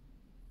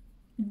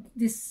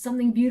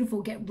something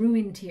beautiful get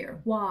ruined here?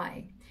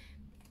 Why?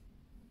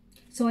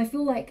 So I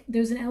feel like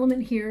there's an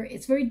element here.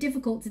 It's very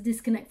difficult to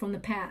disconnect from the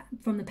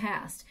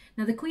past.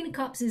 Now the Queen of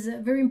Cups is a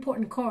very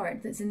important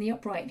card that's in the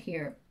upright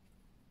here,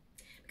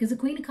 Because the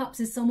Queen of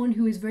Cups is someone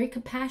who is very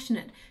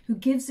compassionate, who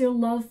gives their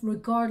love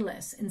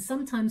regardless, and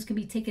sometimes can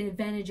be taken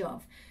advantage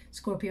of,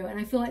 Scorpio. And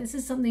I feel like this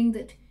is something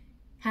that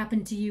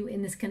happened to you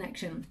in this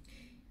connection.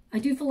 I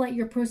do feel like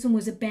your person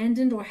was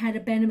abandoned or had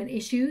abandonment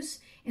issues,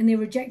 and they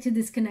rejected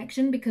this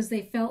connection because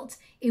they felt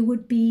it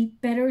would be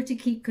better to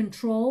keep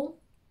control.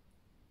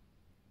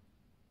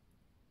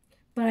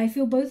 But I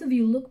feel both of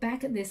you look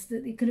back at this,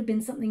 that it could have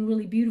been something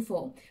really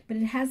beautiful. But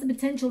it has the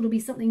potential to be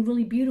something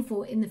really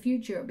beautiful in the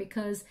future,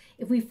 because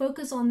if we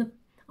focus on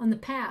the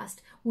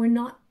past, we're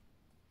not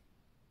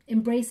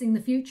embracing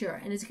the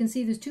future. And as you can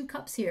see, there's 2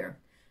 cups here,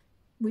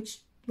 which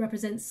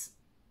represents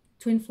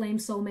twin flame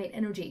soulmate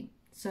energy.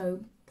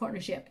 So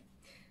partnership.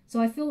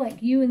 So I feel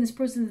like you and this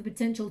person have the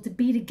potential to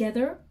be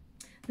together.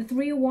 The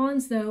 3 of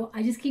Wands, though,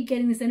 I just keep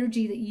getting this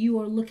energy that you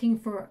are looking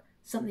for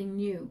something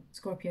new,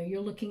 Scorpio.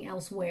 You're looking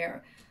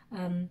elsewhere. So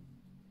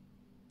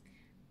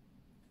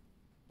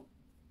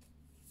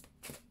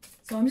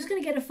I'm just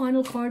going to get a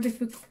final card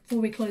before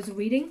we close the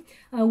reading.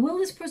 Will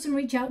this person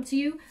reach out to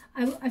you?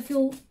 I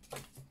feel,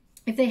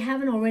 if they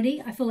haven't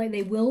already, I feel like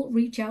they will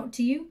reach out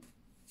to you.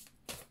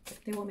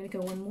 They want me to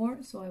go one more,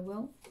 so I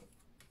will.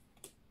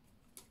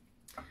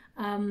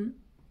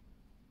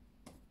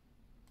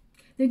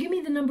 They give me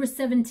the number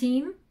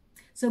 17.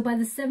 So by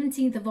the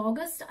 17th of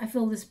August, I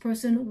feel this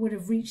person would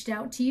have reached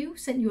out to you,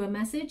 sent you a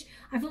message.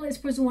 I feel like this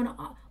person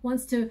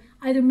wants to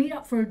either meet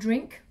up for a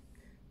drink,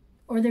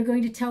 or they're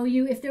going to tell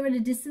you, if they're at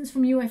a distance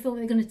from you, I feel like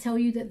they're going to tell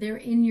you that they're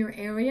in your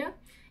area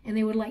and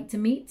they would like to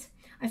meet.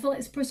 I feel like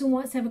this person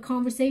wants to have a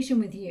conversation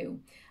with you.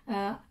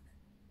 But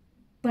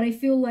I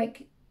feel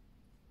like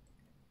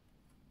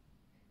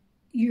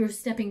you're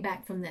stepping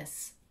back from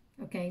this,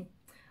 okay?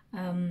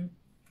 The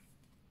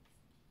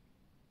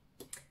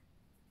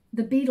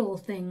beetle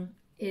thing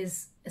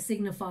is a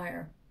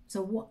signifier,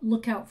 so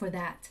look out for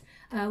that.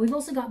 We've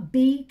also got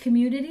B,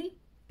 community,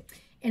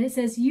 and it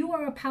says, you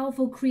are a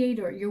powerful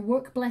creator. Your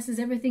work blesses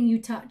everything you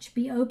touch.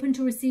 Be open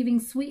to receiving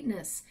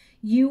sweetness.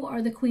 You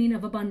are the queen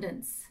of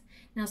abundance.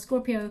 Now,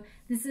 Scorpio,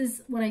 this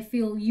is what I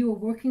feel. You are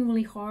working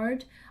really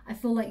hard. I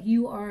feel like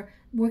you are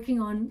working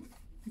on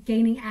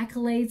gaining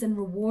accolades and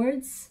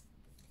rewards.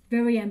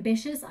 Very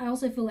ambitious. I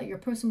also feel like your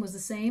person was the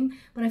same,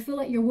 but I feel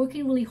like you're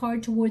working really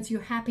hard towards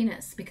your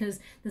happiness, because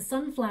the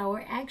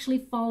sunflower actually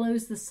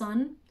follows the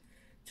sun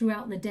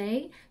throughout the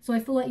day. So I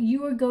feel like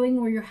you are going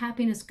where your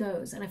happiness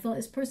goes. And I feel like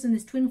this person,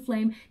 this twin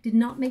flame, did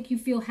not make you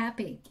feel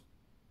happy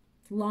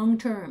long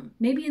term.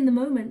 Maybe in the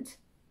moment,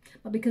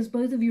 but because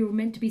both of you were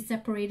meant to be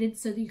separated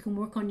so that you can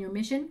work on your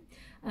mission.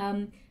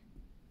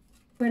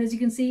 But as you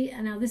can see,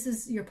 and now this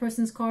is your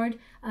person's card,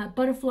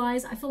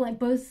 butterflies. I feel like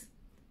both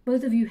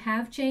of you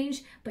have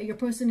changed, but your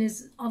person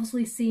is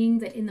obviously seeing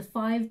that in the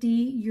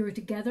 5D you're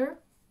together,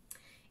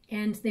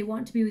 and they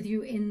want to be with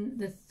you in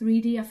the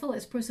 3D. I feel like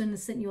this person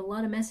has sent you a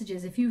lot of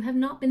messages. If you have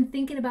not been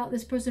thinking about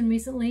this person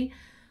recently,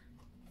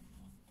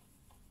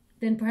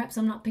 then perhaps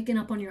I'm not picking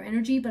up on your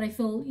energy, but I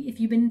feel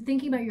if you've been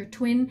thinking about your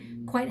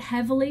twin quite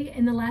heavily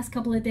in the last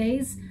couple of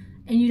days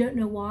and you don't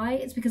know why,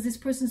 it's because this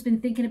person's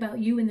been thinking about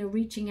you and they're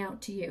reaching out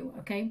to you,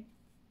 okay?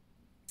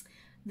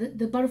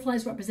 The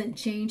butterflies represent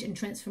change and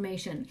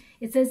transformation.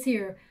 It says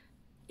here,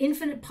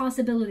 infinite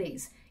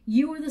possibilities.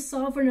 You are the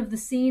sovereign of the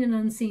seen and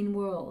unseen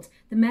world.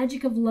 The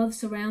magic of love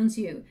surrounds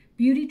you.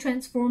 Beauty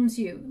transforms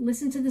you.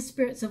 Listen to the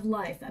spirits of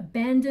life.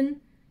 Abandon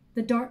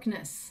the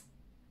darkness.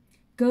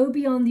 Go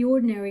beyond the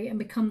ordinary and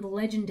become the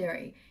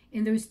legendary.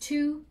 And there's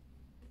 2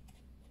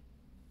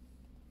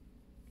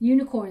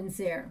 unicorns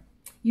there.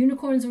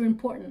 Unicorns are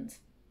important.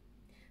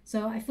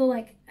 So I feel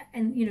like,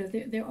 and you know,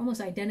 they're almost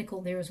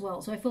identical there as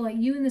well. So I feel like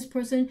you and this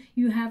person,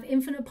 you have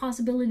infinite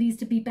possibilities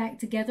to be back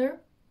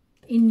together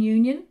in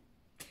union.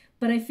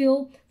 But I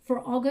feel for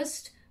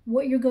August,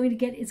 what you're going to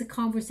get is a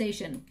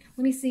conversation.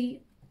 Let me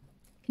see.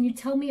 Can you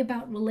tell me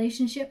about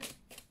relationship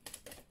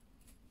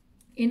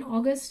in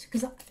August?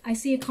 Because I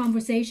see a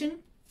conversation.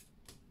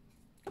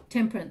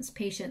 Temperance,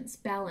 patience,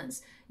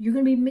 balance. You're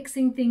going to be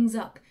mixing things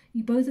up.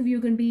 Both of you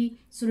are going to be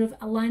sort of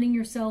aligning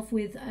yourself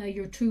with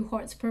your true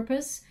heart's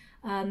purpose.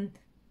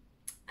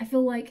 I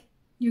feel like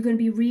you're going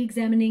to be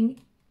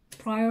re-examining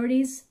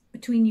priorities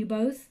between you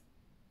both.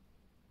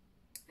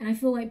 And I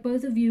feel like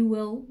both of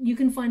you you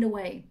can find a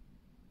way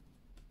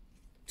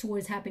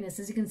towards happiness.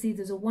 As you can see,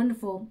 there's a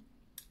wonderful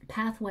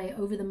pathway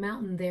over the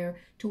mountain there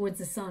towards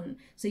the sun.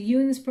 So you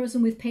and this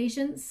person with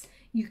patience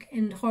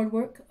and hard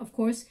work, of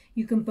course,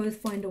 you can both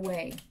find a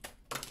way.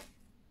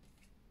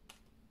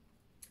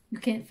 You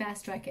can't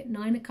fast track it.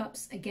 9 of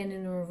Cups, again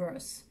in a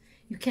reverse.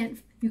 You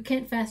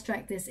can't fast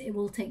track this. It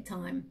will take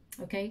time,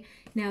 okay?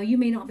 Now, you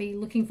may not be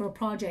looking for a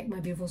project, my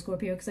beautiful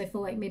Scorpio, because I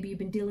feel like maybe you've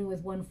been dealing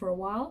with one for a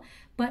while,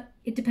 but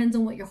it depends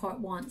on what your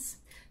heart wants.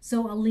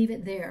 So I'll leave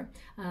it there.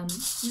 I'm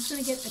just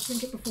going to get a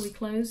trinket before we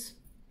close.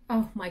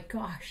 Oh my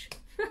gosh.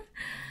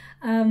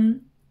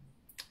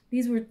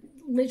 These were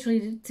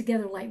literally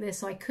together like this,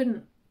 so I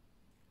couldn't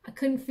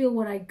feel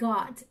what I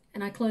got,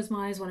 and I close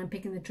my eyes when I'm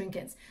picking the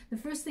trinkets. The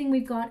first thing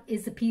we've got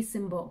is the peace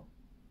symbol.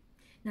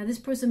 Now, this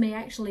person may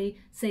actually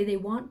say they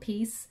want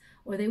peace,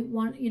 or they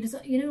want, you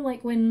know,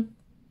 like when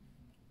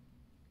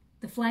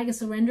the flag of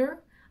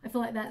surrender. I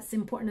feel like that's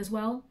important as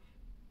well.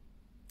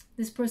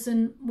 This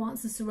person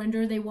wants to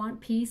surrender. They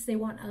want peace. They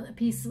want a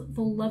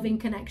peaceful, loving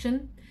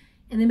connection.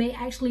 And they may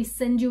actually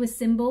send you a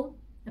symbol,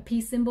 a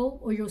peace symbol,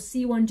 or you'll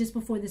see one just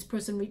before this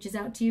person reaches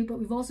out to you. But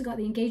we've also got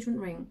the engagement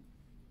ring.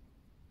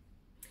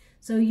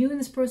 So you and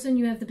this person,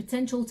 you have the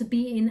potential to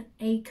be in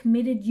a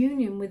committed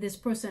union with this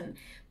person.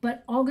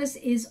 But August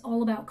is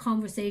all about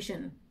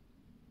conversation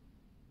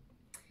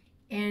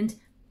and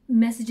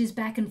messages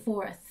back and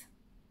forth.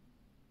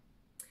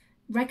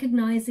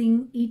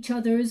 Recognizing each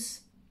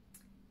other's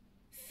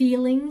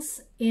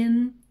feelings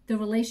in the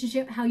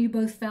relationship, how you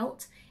both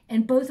felt,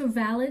 and both are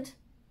valid.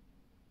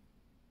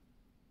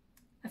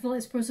 I feel like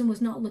this person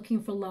was not looking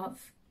for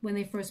love when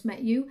they first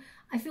met you.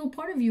 I feel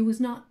part of you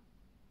was not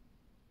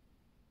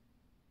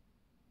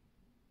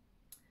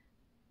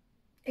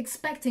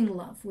expecting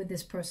love with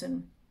this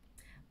person,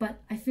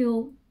 but I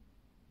feel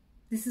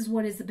this is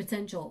what is the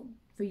potential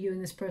for you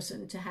and this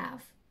person to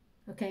have.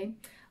 Okay.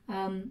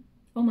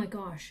 Oh my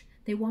gosh,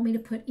 they want me to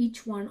put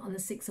each one on the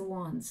Six of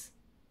Wands.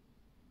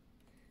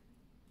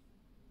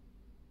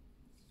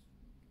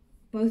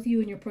 Both you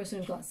and your person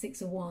have got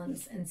Six of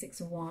Wands and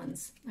Six of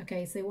Wands.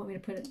 Okay, so they want me to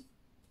put it.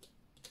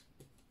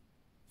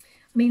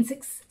 I mean,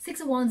 six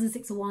of Wands and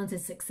Six of Wands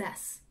is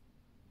success,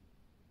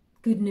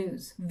 good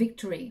news,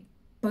 victory.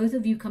 Both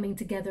of you coming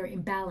together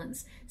in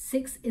balance.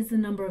 6 is the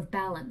number of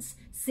balance.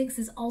 6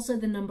 is also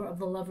the number of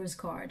the Lover's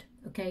card.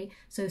 Okay,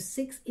 so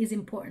 6 is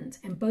important,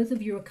 and both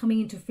of you are coming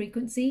into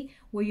frequency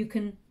where you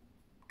can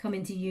come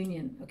into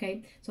union.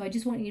 Okay, so I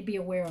just want you to be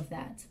aware of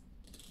that.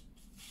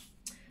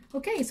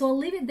 Okay, so I'll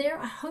leave it there.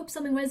 I hope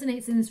something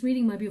resonates in this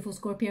reading, my beautiful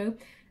Scorpio.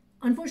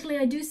 Unfortunately,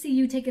 I do see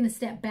you taking a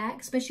step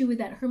back, especially with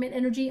that Hermit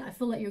energy. I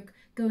feel like you're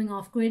going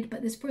off grid,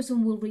 but this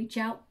person will reach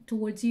out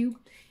towards you.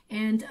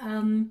 And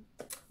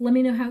let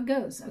me know how it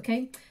goes,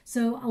 okay?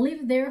 So I'll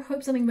leave it there.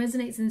 Hope something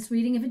resonates in this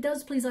reading. If it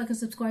does, please like and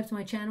subscribe to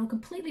my channel.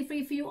 Completely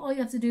free for you. All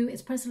you have to do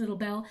is press a little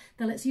bell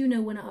that lets you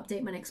know when I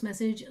update my next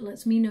message. It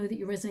lets me know that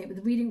you resonate with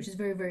the reading, which is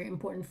very, very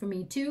important for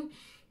me too.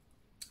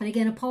 And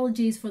again,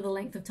 apologies for the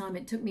length of time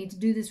it took me to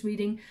do this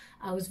reading.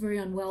 I was very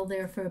unwell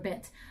there for a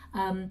bit.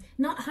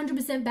 Not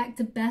 100% back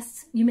to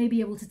best. You may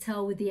be able to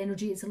tell with the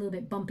energy. It's a little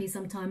bit bumpy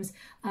sometimes,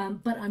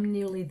 but I'm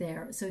nearly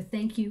there. So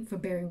thank you for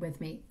bearing with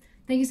me.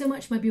 Thank you so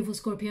much, my beautiful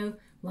Scorpio.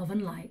 Love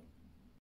and light.